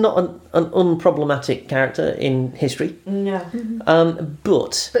Pompadour is not an unproblematic character in history. No.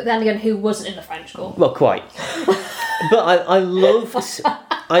 But then again, who wasn't in the French court? well, quite. But I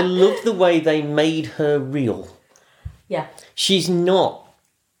loved the way they made her real. Yeah. She's not.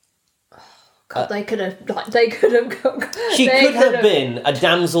 God, they could have. She could have been a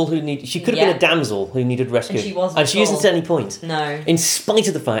damsel who needed. She could have been a damsel who needed rescue, And she wasn't and she at isn't all. at any point. No. In spite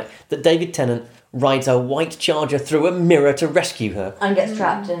of the fact that David Tennant rides a white charger through a mirror to rescue her. And gets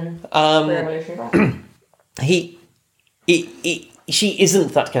trapped in Revolutionary She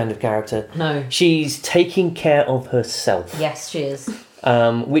isn't that kind of character. No. She's taking care of herself. Yes, she is. Which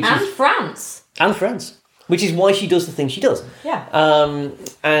And is France. and friends. Which is why she does the things she does. Yeah.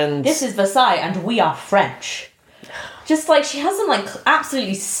 And This is Versailles, and we are French. Just like she has some like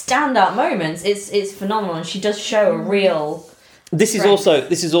absolutely standout moments. It's phenomenal, and she does show a real. this is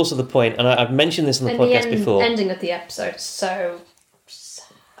also the point, and I've mentioned this on the podcast before. Ending of the episode, so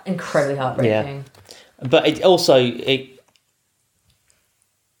Incredibly heartbreaking. But it also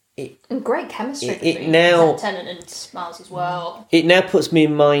And great chemistry It between now- Tennant and Miles as well. It now puts me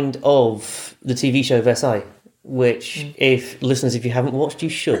in mind of the TV show Versailles, which, if you haven't watched, you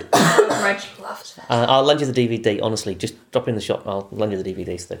should. Reg loves it. I'll lend you the DVD, honestly. Just drop in the shop, I'll lend you the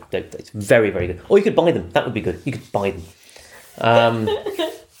DVDs. It's very, very good. Or you could buy them. That would be good. You could buy them.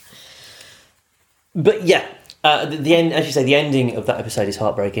 But yeah, the end, as you say, the ending of that episode is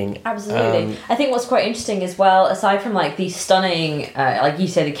heartbreaking. Absolutely. I think what's quite interesting as well, aside from like the stunning, like you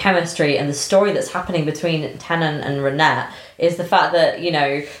say, the chemistry and the story that's happening between Tennant and Renette, is the fact that, you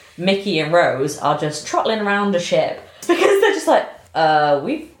know, Mickey and Rose are just trotting around a ship because they're just like,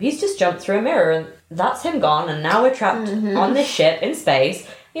 he's just jumped through a mirror and that's him gone, and now we're trapped on this ship in space.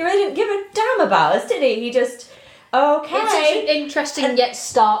 He really didn't give a damn about us, did he? He just, okay. It's such an interesting yet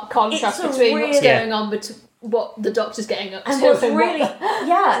stark contrast It's between what's really- going on, what the Doctor's getting up to. And what's really,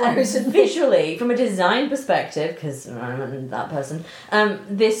 yeah, Rose and and visually, from a design perspective, because I'm that person,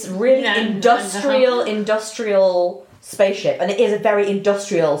 this really No, industrial spaceship, and it is a very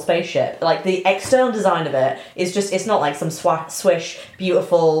industrial spaceship. Like, the external design of it is just, it's not like some swish,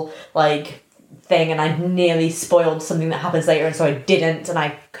 beautiful, like, thing, and I nearly spoiled something that happens later, and so I didn't, and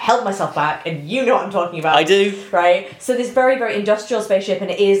I held myself back, and you know what I'm talking about. I do. Right? So this very, very industrial spaceship,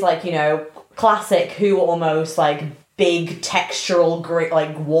 and it is like, you know, classic Who almost, like, big textural grit,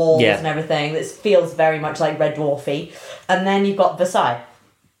 like, walls and everything. This feels very much like Red Dwarfy. And then you've got Versailles.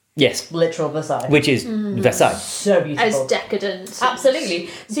 Yes. Literal Versailles. Which is Versailles. So beautiful. As decadent. Absolutely.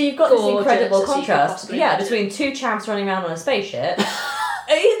 So you've got this Gorgeous incredible as you could contrast, possibly yeah, imagine. between two champs running around on a spaceship.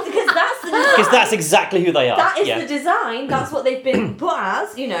 Because that's the Because that's exactly who they are. That is yeah. the design. That's what they've been put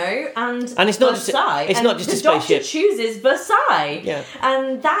as, you know, and it's not just Versailles. it's And not just the a spaceship. Doctor chooses Versailles, Yeah.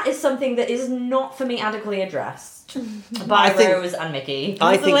 and that is something that is not for me adequately addressed by I think- Rose and Mickey.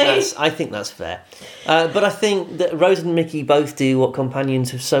 I think Personally. that's fair. But I think that Rose and Mickey both do what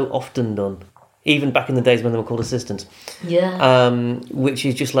companions have so often done, even back in the days when they were called assistants, which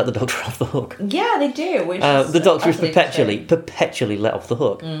is just let the Doctor off the hook. Yeah, they do. Which is The Doctor is utterly perpetually let off the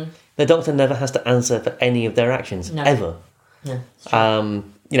hook. The Doctor never has to answer for any of their actions, No. ever. Yeah.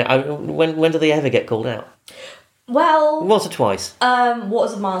 You know, when do they ever get called out? Well, Once or twice.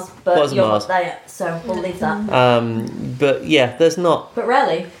 Waters of Mars, but Waters of you're Mars. not there yet, so we'll leave that. But yeah, there's not. But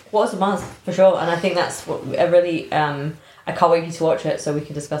rarely, Waters of Mars for sure, and I think that's what I really. I can't wait for you to watch it so we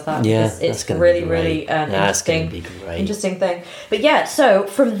can discuss that. Yeah, because that's it's gonna really, be really great. That's gonna interesting. be great. Interesting thing. But yeah, so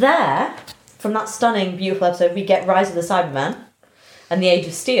from there, from that stunning, beautiful episode, we get Rise of the Cybermen and the Age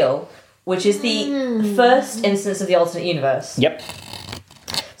of Steel, which is the first instance of the alternate universe. Yep.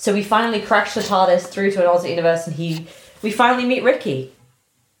 So we finally crash the TARDIS through to an alternate universe, and we finally meet Ricky.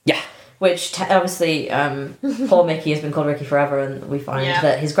 Yeah. Which obviously, poor Mickey has been called Ricky forever, and we find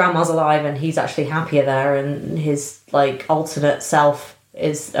that his grandma's alive, and he's actually happier there, and his like alternate self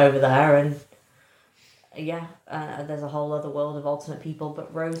is over there, and there's a whole other world of alternate people,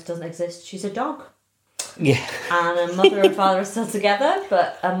 but Rose doesn't exist. She's a dog, Yeah. and her mother and father are still together,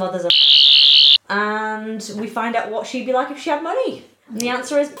 but her mother's a and we find out what she'd be like if she had money. And the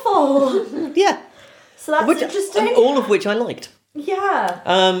answer is full. Yeah. So that's Which, interesting. all of which I liked. Yeah.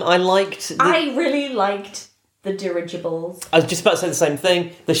 I liked. I really liked the dirigibles. I was just about to say the same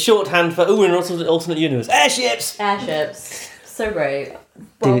thing. The shorthand for we're in an alternate universe. Airships. Airships. So great.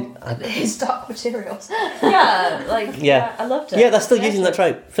 Dude, It's Dark Materials. Yeah, like, Yeah. I loved it. yeah, they're still using that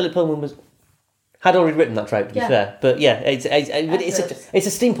trope. Philip Pullman had already written that trope, to be Yeah. fair. But yeah, it's a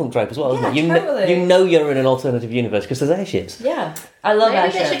steampunk trope as well, isn't Yeah, it? totally. You know you're in an alternative universe because there's airships. Yeah. I love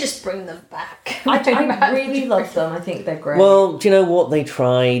Maybe they airships. should just bring them back. I really love them. I think they're great. Well, do you know what? They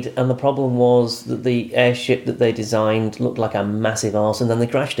tried, and the problem was that the airship that they designed looked like a massive arse, and then they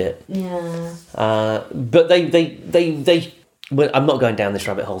crashed it. yeah. But they well, I'm not going down this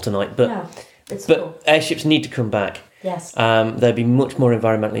rabbit hole tonight, but Yeah. It's but cool. airships need to come back. Yes. They'd be much more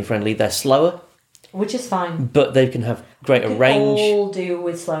environmentally friendly. They're slower, Which is fine. but they can have greater Can range. all do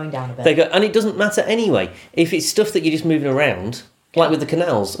with slowing down a bit. They go, and it doesn't matter anyway. If it's stuff that you're just moving around, like with the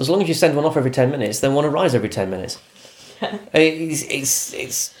canals, as long as you send one off every 10 minutes, then one arrives every 10 minutes.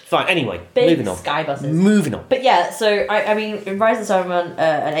 It's fine. Anyway, Big moving on. sky buses. Moving on. But yeah, so I mean, Rise of the Cybermen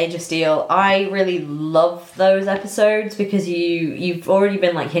and Age of Steel, I really love those episodes because you've already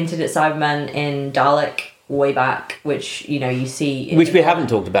been like hinted at Cybermen in Dalek way back, which you see in Which we haven't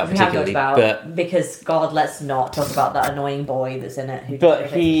talked about we haven't particularly, talked about but because God, let's not talk about that annoying boy that's in it. Who but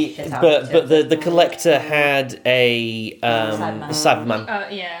just he shits out but to- the collector had a Cyberman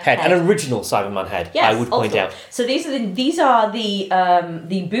Yeah. head, an original Cyberman head. Yes, I would point also. out. So these are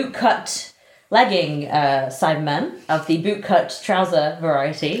the boot cut legging Cybermen of the boot cut trouser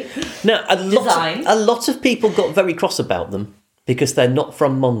variety. Now, Design. a lot of people got very cross about them because they're not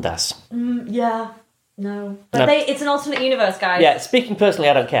from Mondas. Yeah. No. But No. it's an alternate universe, guys. Yeah, speaking personally,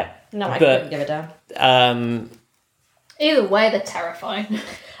 I don't care. No, I But- couldn't give a damn. Either way, they're terrifying.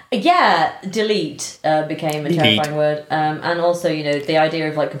 Yeah, delete became a Delete. terrifying word. And also, the idea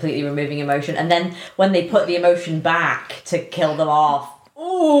of like completely removing emotion. And then when they put the emotion back to kill them off,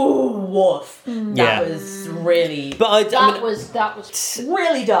 ooh, woof. Yeah. That was really, But I That mean, was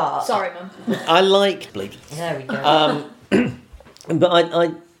really dark. sorry, Mum. I like bleep. There we go. But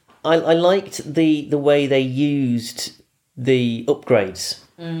I liked the way they used the upgrades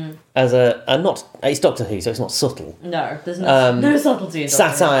as a not. It's Doctor Who, so it's not subtle. No, there's no subtlety in Doctor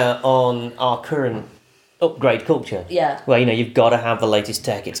Who. Satire on our current upgrade culture. Yeah. Well, you've got to have the latest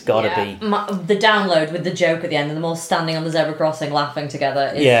tech. It's got to Yeah. be. The download with the joke at the end and them all standing on the zebra crossing laughing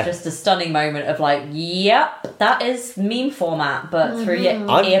together is Yeah. just a stunning moment of like, yep, that is meme format, but through your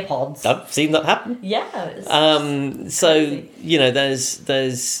earpods. I've seen that happen. Yeah. It's So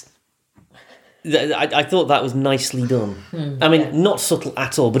crazy. I thought that was nicely done. I mean, not subtle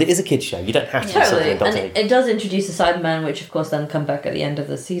at all, but it is a kids' show. You don't have to be subtle Totally, in Doctor and Who. it does introduce the Cybermen, which of course then come back at the end of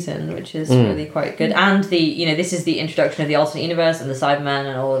the season, which is really quite good. And this is the introduction of the alternate universe and the Cybermen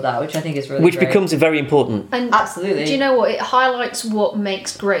and all of that, which I think is really Which great. becomes very important. And Absolutely. do you know what? It highlights what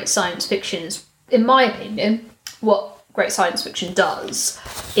makes great science fiction. In my opinion, what great science fiction does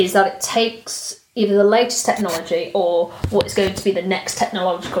is that it takes either the latest technology or what is going to be the next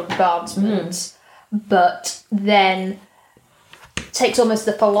technological advancements, but then takes almost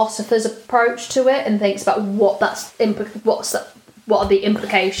the philosopher's approach to it and thinks about what are the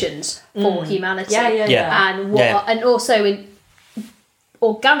implications for humanity. Yeah. And what Yeah. and also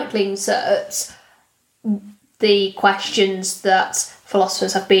organically inserts the questions that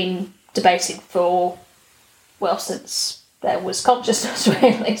philosophers have been debating for, since there was consciousness,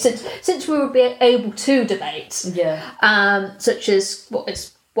 really, since we would be able to debate, Yeah. such as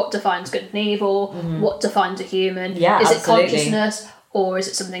what defines good and evil, what defines a human, Yeah, is absolutely. it consciousness or is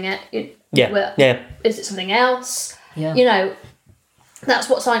it something Yeah. is it something else? Yeah. That's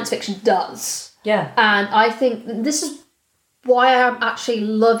what science fiction does. Yeah. And I think this is why I'm actually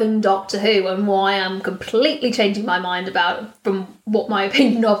loving Doctor Who and why I'm completely changing my mind about it from what my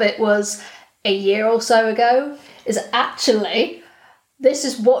opinion of it was a year or so ago, is actually this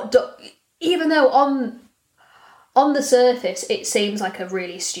is what even though on the surface it seems like a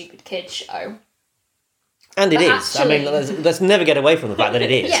really stupid kid show. And it But is. I mean, let's never get away from the fact that it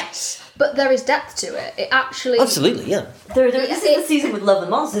is. Yes, but there is depth to it. It actually Absolutely, yeah. This is a season with Love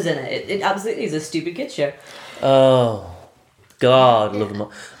and Monsters in it. It absolutely is a stupid kid show. Oh, God,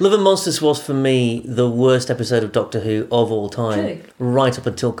 Love and Monsters was, for me, the worst episode of Doctor Who of all time. Really? Right up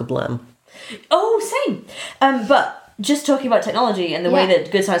until Kablam. Oh, same. But just talking about technology and the way Yeah.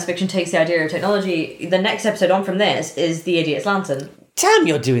 that good science fiction takes the idea of technology, the next episode on from this is The Idiot's Lantern. Damn,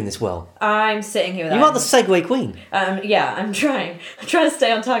 you're doing this well. I'm sitting here with You are the segue queen. yeah, I'm trying to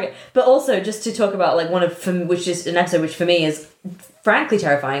stay on target. But also, just to talk about like which is an episode which for me is frankly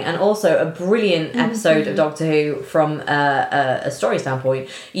terrifying, and also a brilliant episode of Doctor Who from a story standpoint.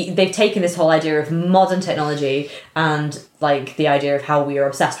 They've taken this whole idea of modern technology and like the idea of how we are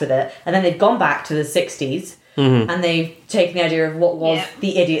obsessed with it, and then they've gone back to the 60s. And they've taken the idea of what was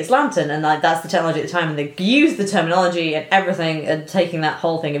the Idiot's Lantern, and like that's the technology at the time, and they used the terminology and everything, and taking that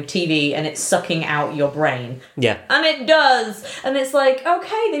whole thing of TV, and it's sucking out your brain. Yeah. And it does, and it's like,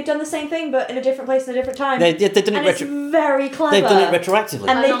 okay, they've done the same thing, but in a different place, in a different time. They've done it and it's very clever. They've done it retroactively.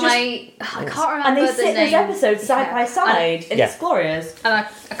 And And they just I can't remember and they the sit name. those episodes side by side, and Yeah. it's glorious. And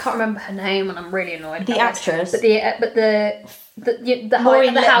I can't remember her name, and I'm really annoyed. The about this. actress. but the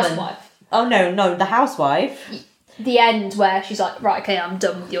Maureen the Lipman. housewife. Oh no, the housewife. The end where she's like, right, okay, I'm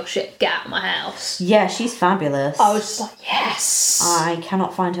done with your shit. Get out of my house. Yeah, she's fabulous. I was just like, yes. I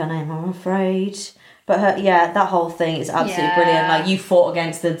cannot find her name, I'm afraid. But that whole thing is absolutely Yeah. brilliant. Like, you fought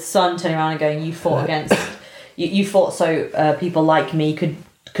against the sun turning around and going, you fought against... you fought so people like me could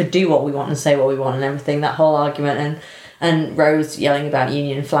do what we want and say what we want and everything. That whole argument and Rose yelling about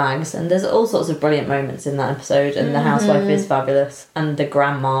Union flags. And there's all sorts of brilliant moments in that episode. And the housewife is fabulous. And the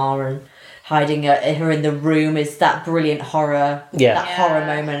grandma and hiding her in the room is that brilliant horror. Yeah. That horror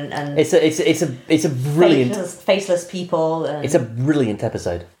moment. And It's a brilliant faceless people. And it's a brilliant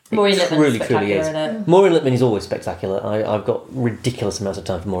episode. Maureen It Lipman's truly spectacular is. in it. Maureen Lipman is always spectacular. I've got ridiculous amounts of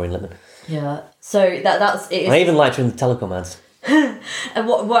time for Maureen Lipman. Yeah. So that's it. I even liked her in the Telecom ads. And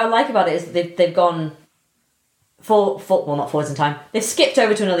what I like about it is they've gone well, not forwards in time. They've skipped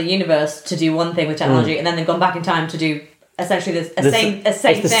over to another universe to do one thing with technology, and then they've gone back in time to do essentially the same It's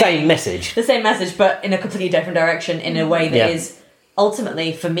the thing. same message. The same message, but in a completely different direction, in a way that Yeah. is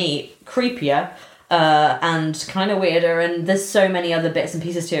ultimately, for me, creepier and kind of weirder, and there's so many other bits and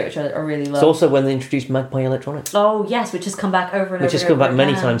pieces to it which I really love. It's also when they introduced Magpie Electronics. Oh yes, which has come back over and over. Which has come back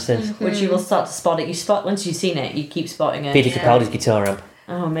many again. times since. Which you will start to spot it. You spot once you've seen it, you keep spotting it. Peter Capaldi's guitar amp.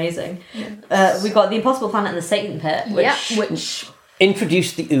 Oh, amazing! We've got the Impossible Planet and the Satan Pit, which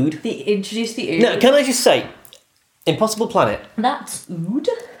Introduced the Ood. introduced the Ood. Now, can I just say, Impossible Planet That's Ood.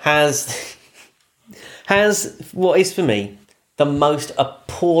 has what is for me the most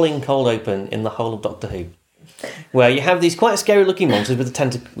appalling cold open in the whole of Doctor Who, where you have these quite scary looking monsters with the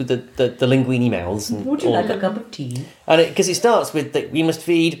linguini mouths. And Would you like a cup of tea? And because it starts with we must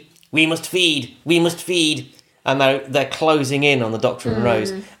feed, we must feed, we must feed, and they're closing in on the Doctor and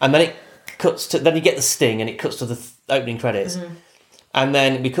Rose, and then it cuts to then you get the sting and it cuts to the opening credits. And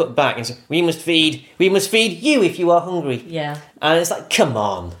then we cut back and say, we must feed you if you are hungry. Yeah. And it's like, come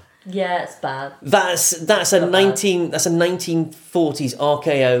on. Yeah, it's bad. That's a 1940s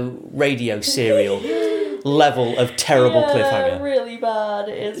RKO radio serial level of terrible cliffhanger. Really bad.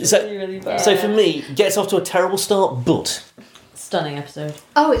 It is really bad. So for me, gets off to a terrible start, but Stunning episode.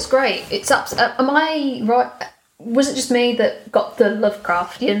 Oh, it's great. It's am I right? Was it just me that got the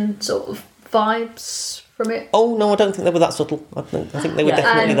Lovecraftian sort of vibes from it? oh no, I don't think they were that subtle. I think they were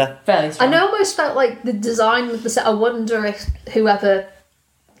definitely And there. Fairly strong. I almost felt like the design of the set. I wonder if whoever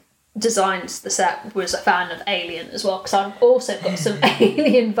designs the set was a fan of Alien as well, because I've also got some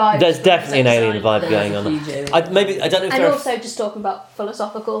Alien vibes. There's from definitely an the alien design. vibe going on. Huge alien. I don't know if And there are also just talking about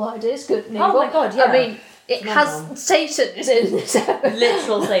philosophical ideas, good and Oh evil. my God, yeah. I mean, it Phenomenal. has Satan is in this episode.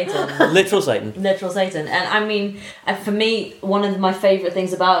 Literal Satan. literal Satan. Literal Satan. And I mean, for me, one of my favourite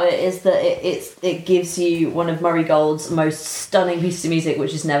things about it is that it gives you one of Murray Gold's most stunning pieces of music,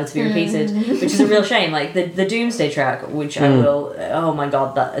 which is never to be repeated, which is a real shame. Like the Doomsday track, which I will, oh my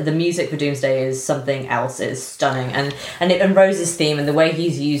God, that the music for Doomsday is something else. It's stunning. And Rose's theme and the way he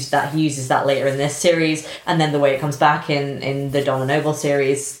uses that later in this series, and then the way it comes back in the Donna Noble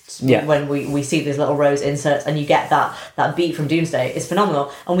series. Yeah. When we see these little Rose inserts and you get that beat from Doomsday, it's phenomenal,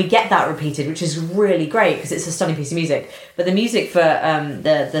 and we get that repeated, which is really great because it's a stunning piece of music. But the music for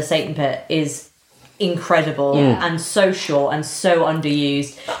the Satan Pit is incredible and so short and so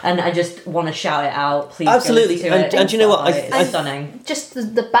underused, and I just want to shout it out. Please, Absolutely. go listen to And it. you know what? It's stunning. Just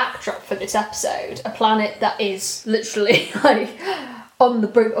the backdrop for this episode, a planet that is literally like on the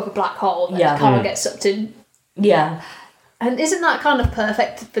brink of a black hole and Yeah. can't get sucked in. Yeah, And isn't that kind of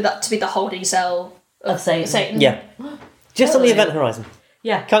perfect for that to be the holding cell of Satan. Satan? Yeah. Just on the Totally. event horizon.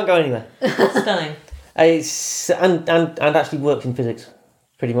 Yeah, Can't go anywhere. stunning. It's and actually works in physics,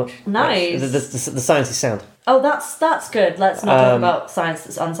 pretty much. Nice. The science is sound. Oh, that's good. Let's not talk about science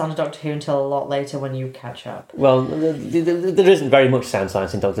that's unsound of Doctor Who until a lot later when you catch up. Well, there isn't very much sound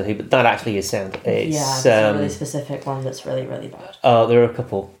science in Doctor Who, but that actually is sound. It's, Yeah, that's a really specific one that's really, really bad. Oh, there are a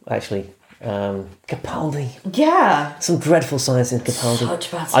couple actually. Capaldi. Yeah. Some dreadful science in Capaldi.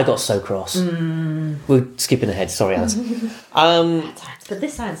 Such bad I got so cross. We're skipping ahead. Sorry, Alice. But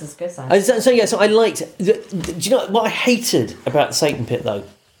this science is good science. So I liked. Do you know what I hated about the Satan Pit though?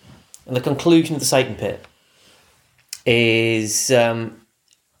 And the conclusion of the Satan Pit is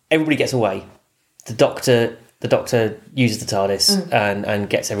everybody gets away. The Doctor uses the TARDIS and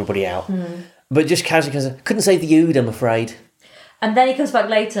gets everybody out. But just casually goes, couldn't save the Ood, I'm afraid. And then he comes back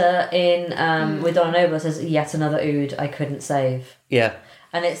later in with Donna Noble and says, yet another Ood I couldn't save. Yeah.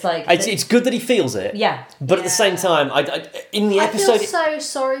 And it's like... It's good that he feels it. Yeah. But at the same time, in the episode... I feel so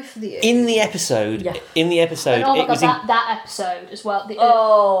sorry for the In the episode, And oh my it was God, that episode as well.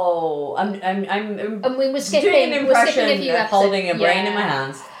 I'm and we were doing skipping. an We're skipping a impression few of episodes. holding a brain in my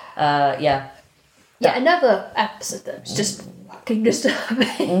hands. Yeah. Yeah, another episode that's just fucking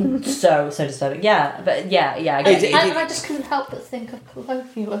disturbing. So disturbing. Yeah, but yeah, I get it. And I just couldn't help but think of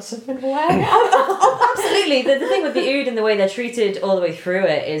colloquialism in a way. Absolutely. The thing with the Ood and the way they're treated all the way through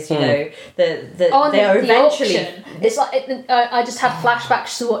it is, you know, they are the eventually... auction, it's like I just had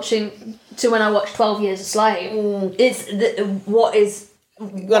flashbacks to when I watched 12 Years a Slave. It's what is...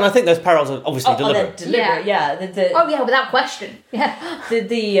 And I think those parallels are obviously deliberate. They're deliberate, yeah. Oh yeah, without question. Yeah.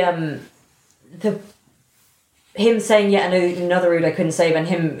 The him saying yet another Ood I couldn't save, and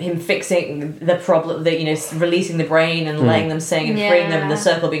him fixing the problem, releasing the brain and letting them sing and freeing them, and the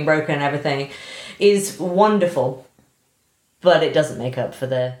circle being broken and everything, is wonderful. But it doesn't make up for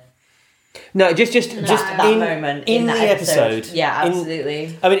the No, just that moment in that the episode. Yeah,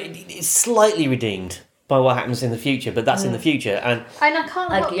 absolutely. I mean, it's slightly redeemed by what happens in the future, but that's in the future. And I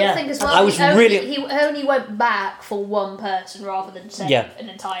can't help but think as well. I was he only went back for one person rather than save an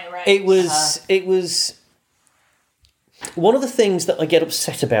entire race. it was one of the things that I get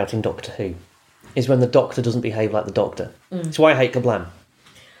upset about in Doctor Who is when the Doctor doesn't behave like the Doctor. It's why I hate Kablam.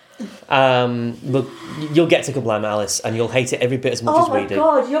 But you'll get to Kablam, Alice, and you'll hate it every bit as much as we do.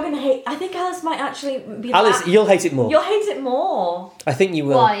 Oh my god, you're going to hate... I think Alice might actually be... Alice, you'll hate it more. You'll hate it more. I think you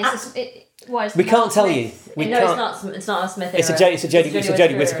will. Why is We can't tell you. We no, can't. It's not a Smith It's a era.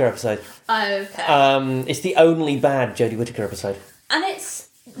 Jodie Whittaker episode. Okay. It's the only bad Jodie Whittaker episode. And it's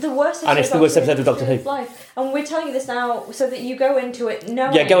the worst episode, And it's the worst episode of Doctor Who. Life. And we're telling you this now so that you go into it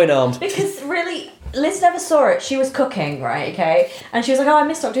knowing... Yeah, go in armed. Because really, Liz never saw it. She was cooking, right, okay? And she was like, oh, I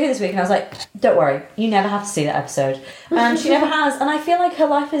missed Doctor Who this week. And I was like, don't worry, you never have to see that episode. And she never has. And I feel like her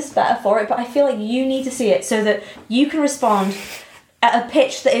life is better for it, but I feel like you need to see it so that you can respond at a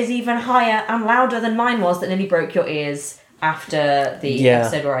pitch that is even higher and louder than mine was that nearly broke your ears after the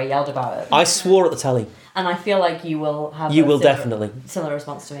episode where I yelled about it. I swore at the telly. And I feel like you will have definitely. Similar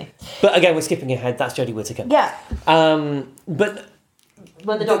response to me. But again, we're skipping ahead. That's Jodie Whittaker. Yeah. But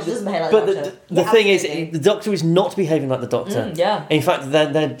when the Doctor doesn't behave like the Doctor. the thing is, the Doctor is not behaving like the Doctor. Yeah. In fact,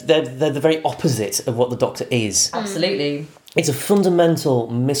 they're the very opposite of what the Doctor is. Absolutely. It's a fundamental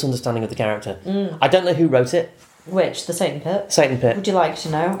misunderstanding of the character. I don't know who wrote it. Which? The Satan Pit? Satan Pit. Would you like to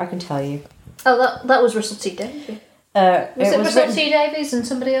know? I can tell you. Oh, that was Russell T Davies. Was it Russell T Davies and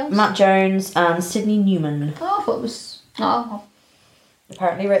somebody else? Matt Jones and Sidney Newman. Oh, I thought it was... Oh.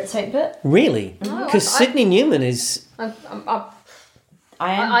 Apparently wrote the Satan Pit. Really? Because Sidney Newman is...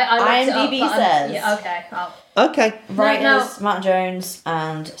 IMDb says. Yeah, okay. Okay. Writers, Matt Jones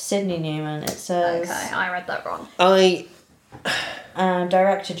and Sidney Newman, it says. Okay, I read that wrong.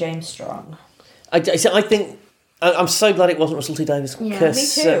 Director James Strong. I think... I'm so glad it wasn't Russell T Davies. Yeah, me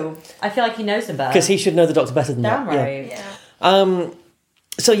too. I feel like he knows him better. Because he should know the Doctor better than Damn that. right. Yeah.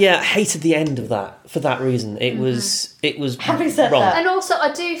 So yeah, hated the end of that for that reason. It was Having said wrong. that, And also,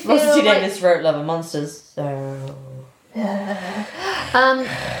 I do feel Russell T like... Davies wrote Love and Monsters, so...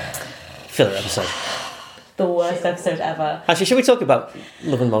 Filler episode. The worst episode ever. Actually, should we talk about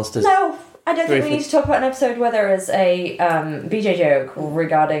Love and Monsters? No, I don't think Briefly. we need to talk about an episode where there is a BJ joke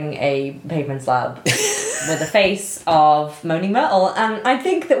regarding a pavement slab with the face of Moaning Myrtle, and I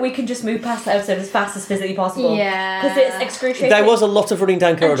think that we can just move past the episode as fast as physically possible. Yeah. Because it's excruciating. There was a lot of running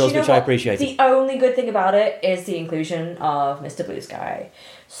down corridors, And do you which know I what? appreciated. The only good thing about it is the inclusion of Mr. Blue Sky.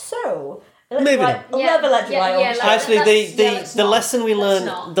 So, Moving on. Actually, the lesson we learn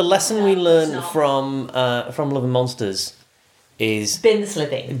from Love and Monsters is Bin the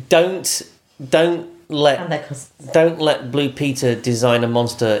slithing. don't And their cousins. don't let Blue Peter design a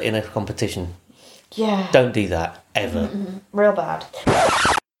monster in a competition. Yeah. Don't do that ever. Real bad.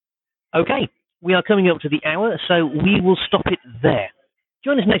 Okay, we are coming up to the hour, so we will stop it there.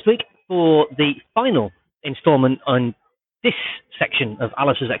 Join us next week for the final instalment on this section of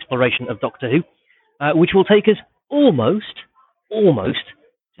Alice's exploration of Doctor Who, which will take us almost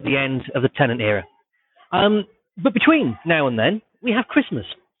to the end of the Tennant era. But between now and then, we have Christmas.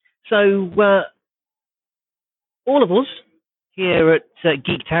 So all of us here at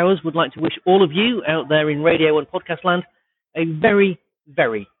Geek Towers would like to wish all of you out there in radio and podcast land a very,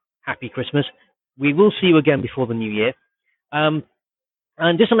 very happy Christmas. We will see you again before the new year. And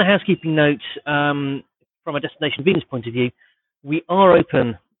just on a housekeeping note, from a Destination Venus point of view, we are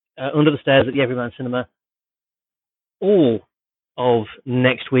open under the stairs at the Everyman Cinema all of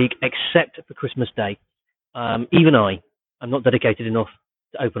next week except for Christmas Day. Even I'm not dedicated enough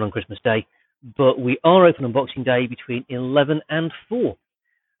to open on Christmas Day, but we are open on Boxing Day between 11 and 4.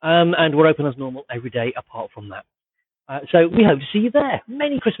 And we're open as normal every day apart from that. So we hope to see you there.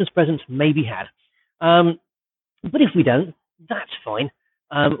 Many Christmas presents may be had. But if we don't, that's fine.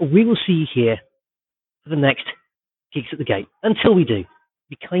 We will see you here for the next Geeks at the Gate. Until we do,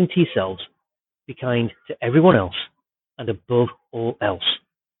 be kind to yourselves, be kind to everyone else, and above all else,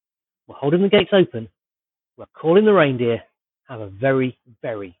 we're holding the gates open, we're calling the reindeer. Have a very,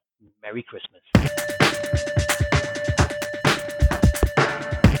 very Merry Christmas.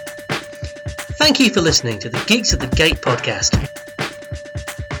 Thank you for listening to the Geeks at the Gate podcast.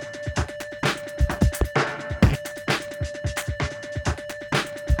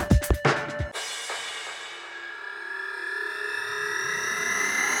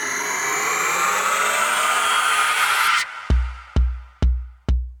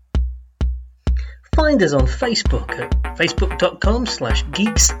 Find us on Facebook at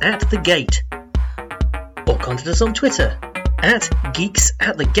facebook.com/geeksatthegate, or contact us on Twitter at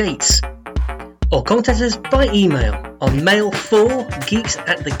geeksatthegates, or contact us by email on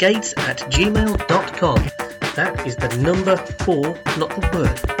mail4geeksatthegates@gmail.com. That is the number 4, not the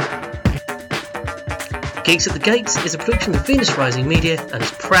word. Geeks at the Gates is a production of Venus Rising Media and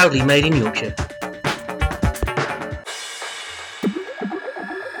is proudly made in Yorkshire.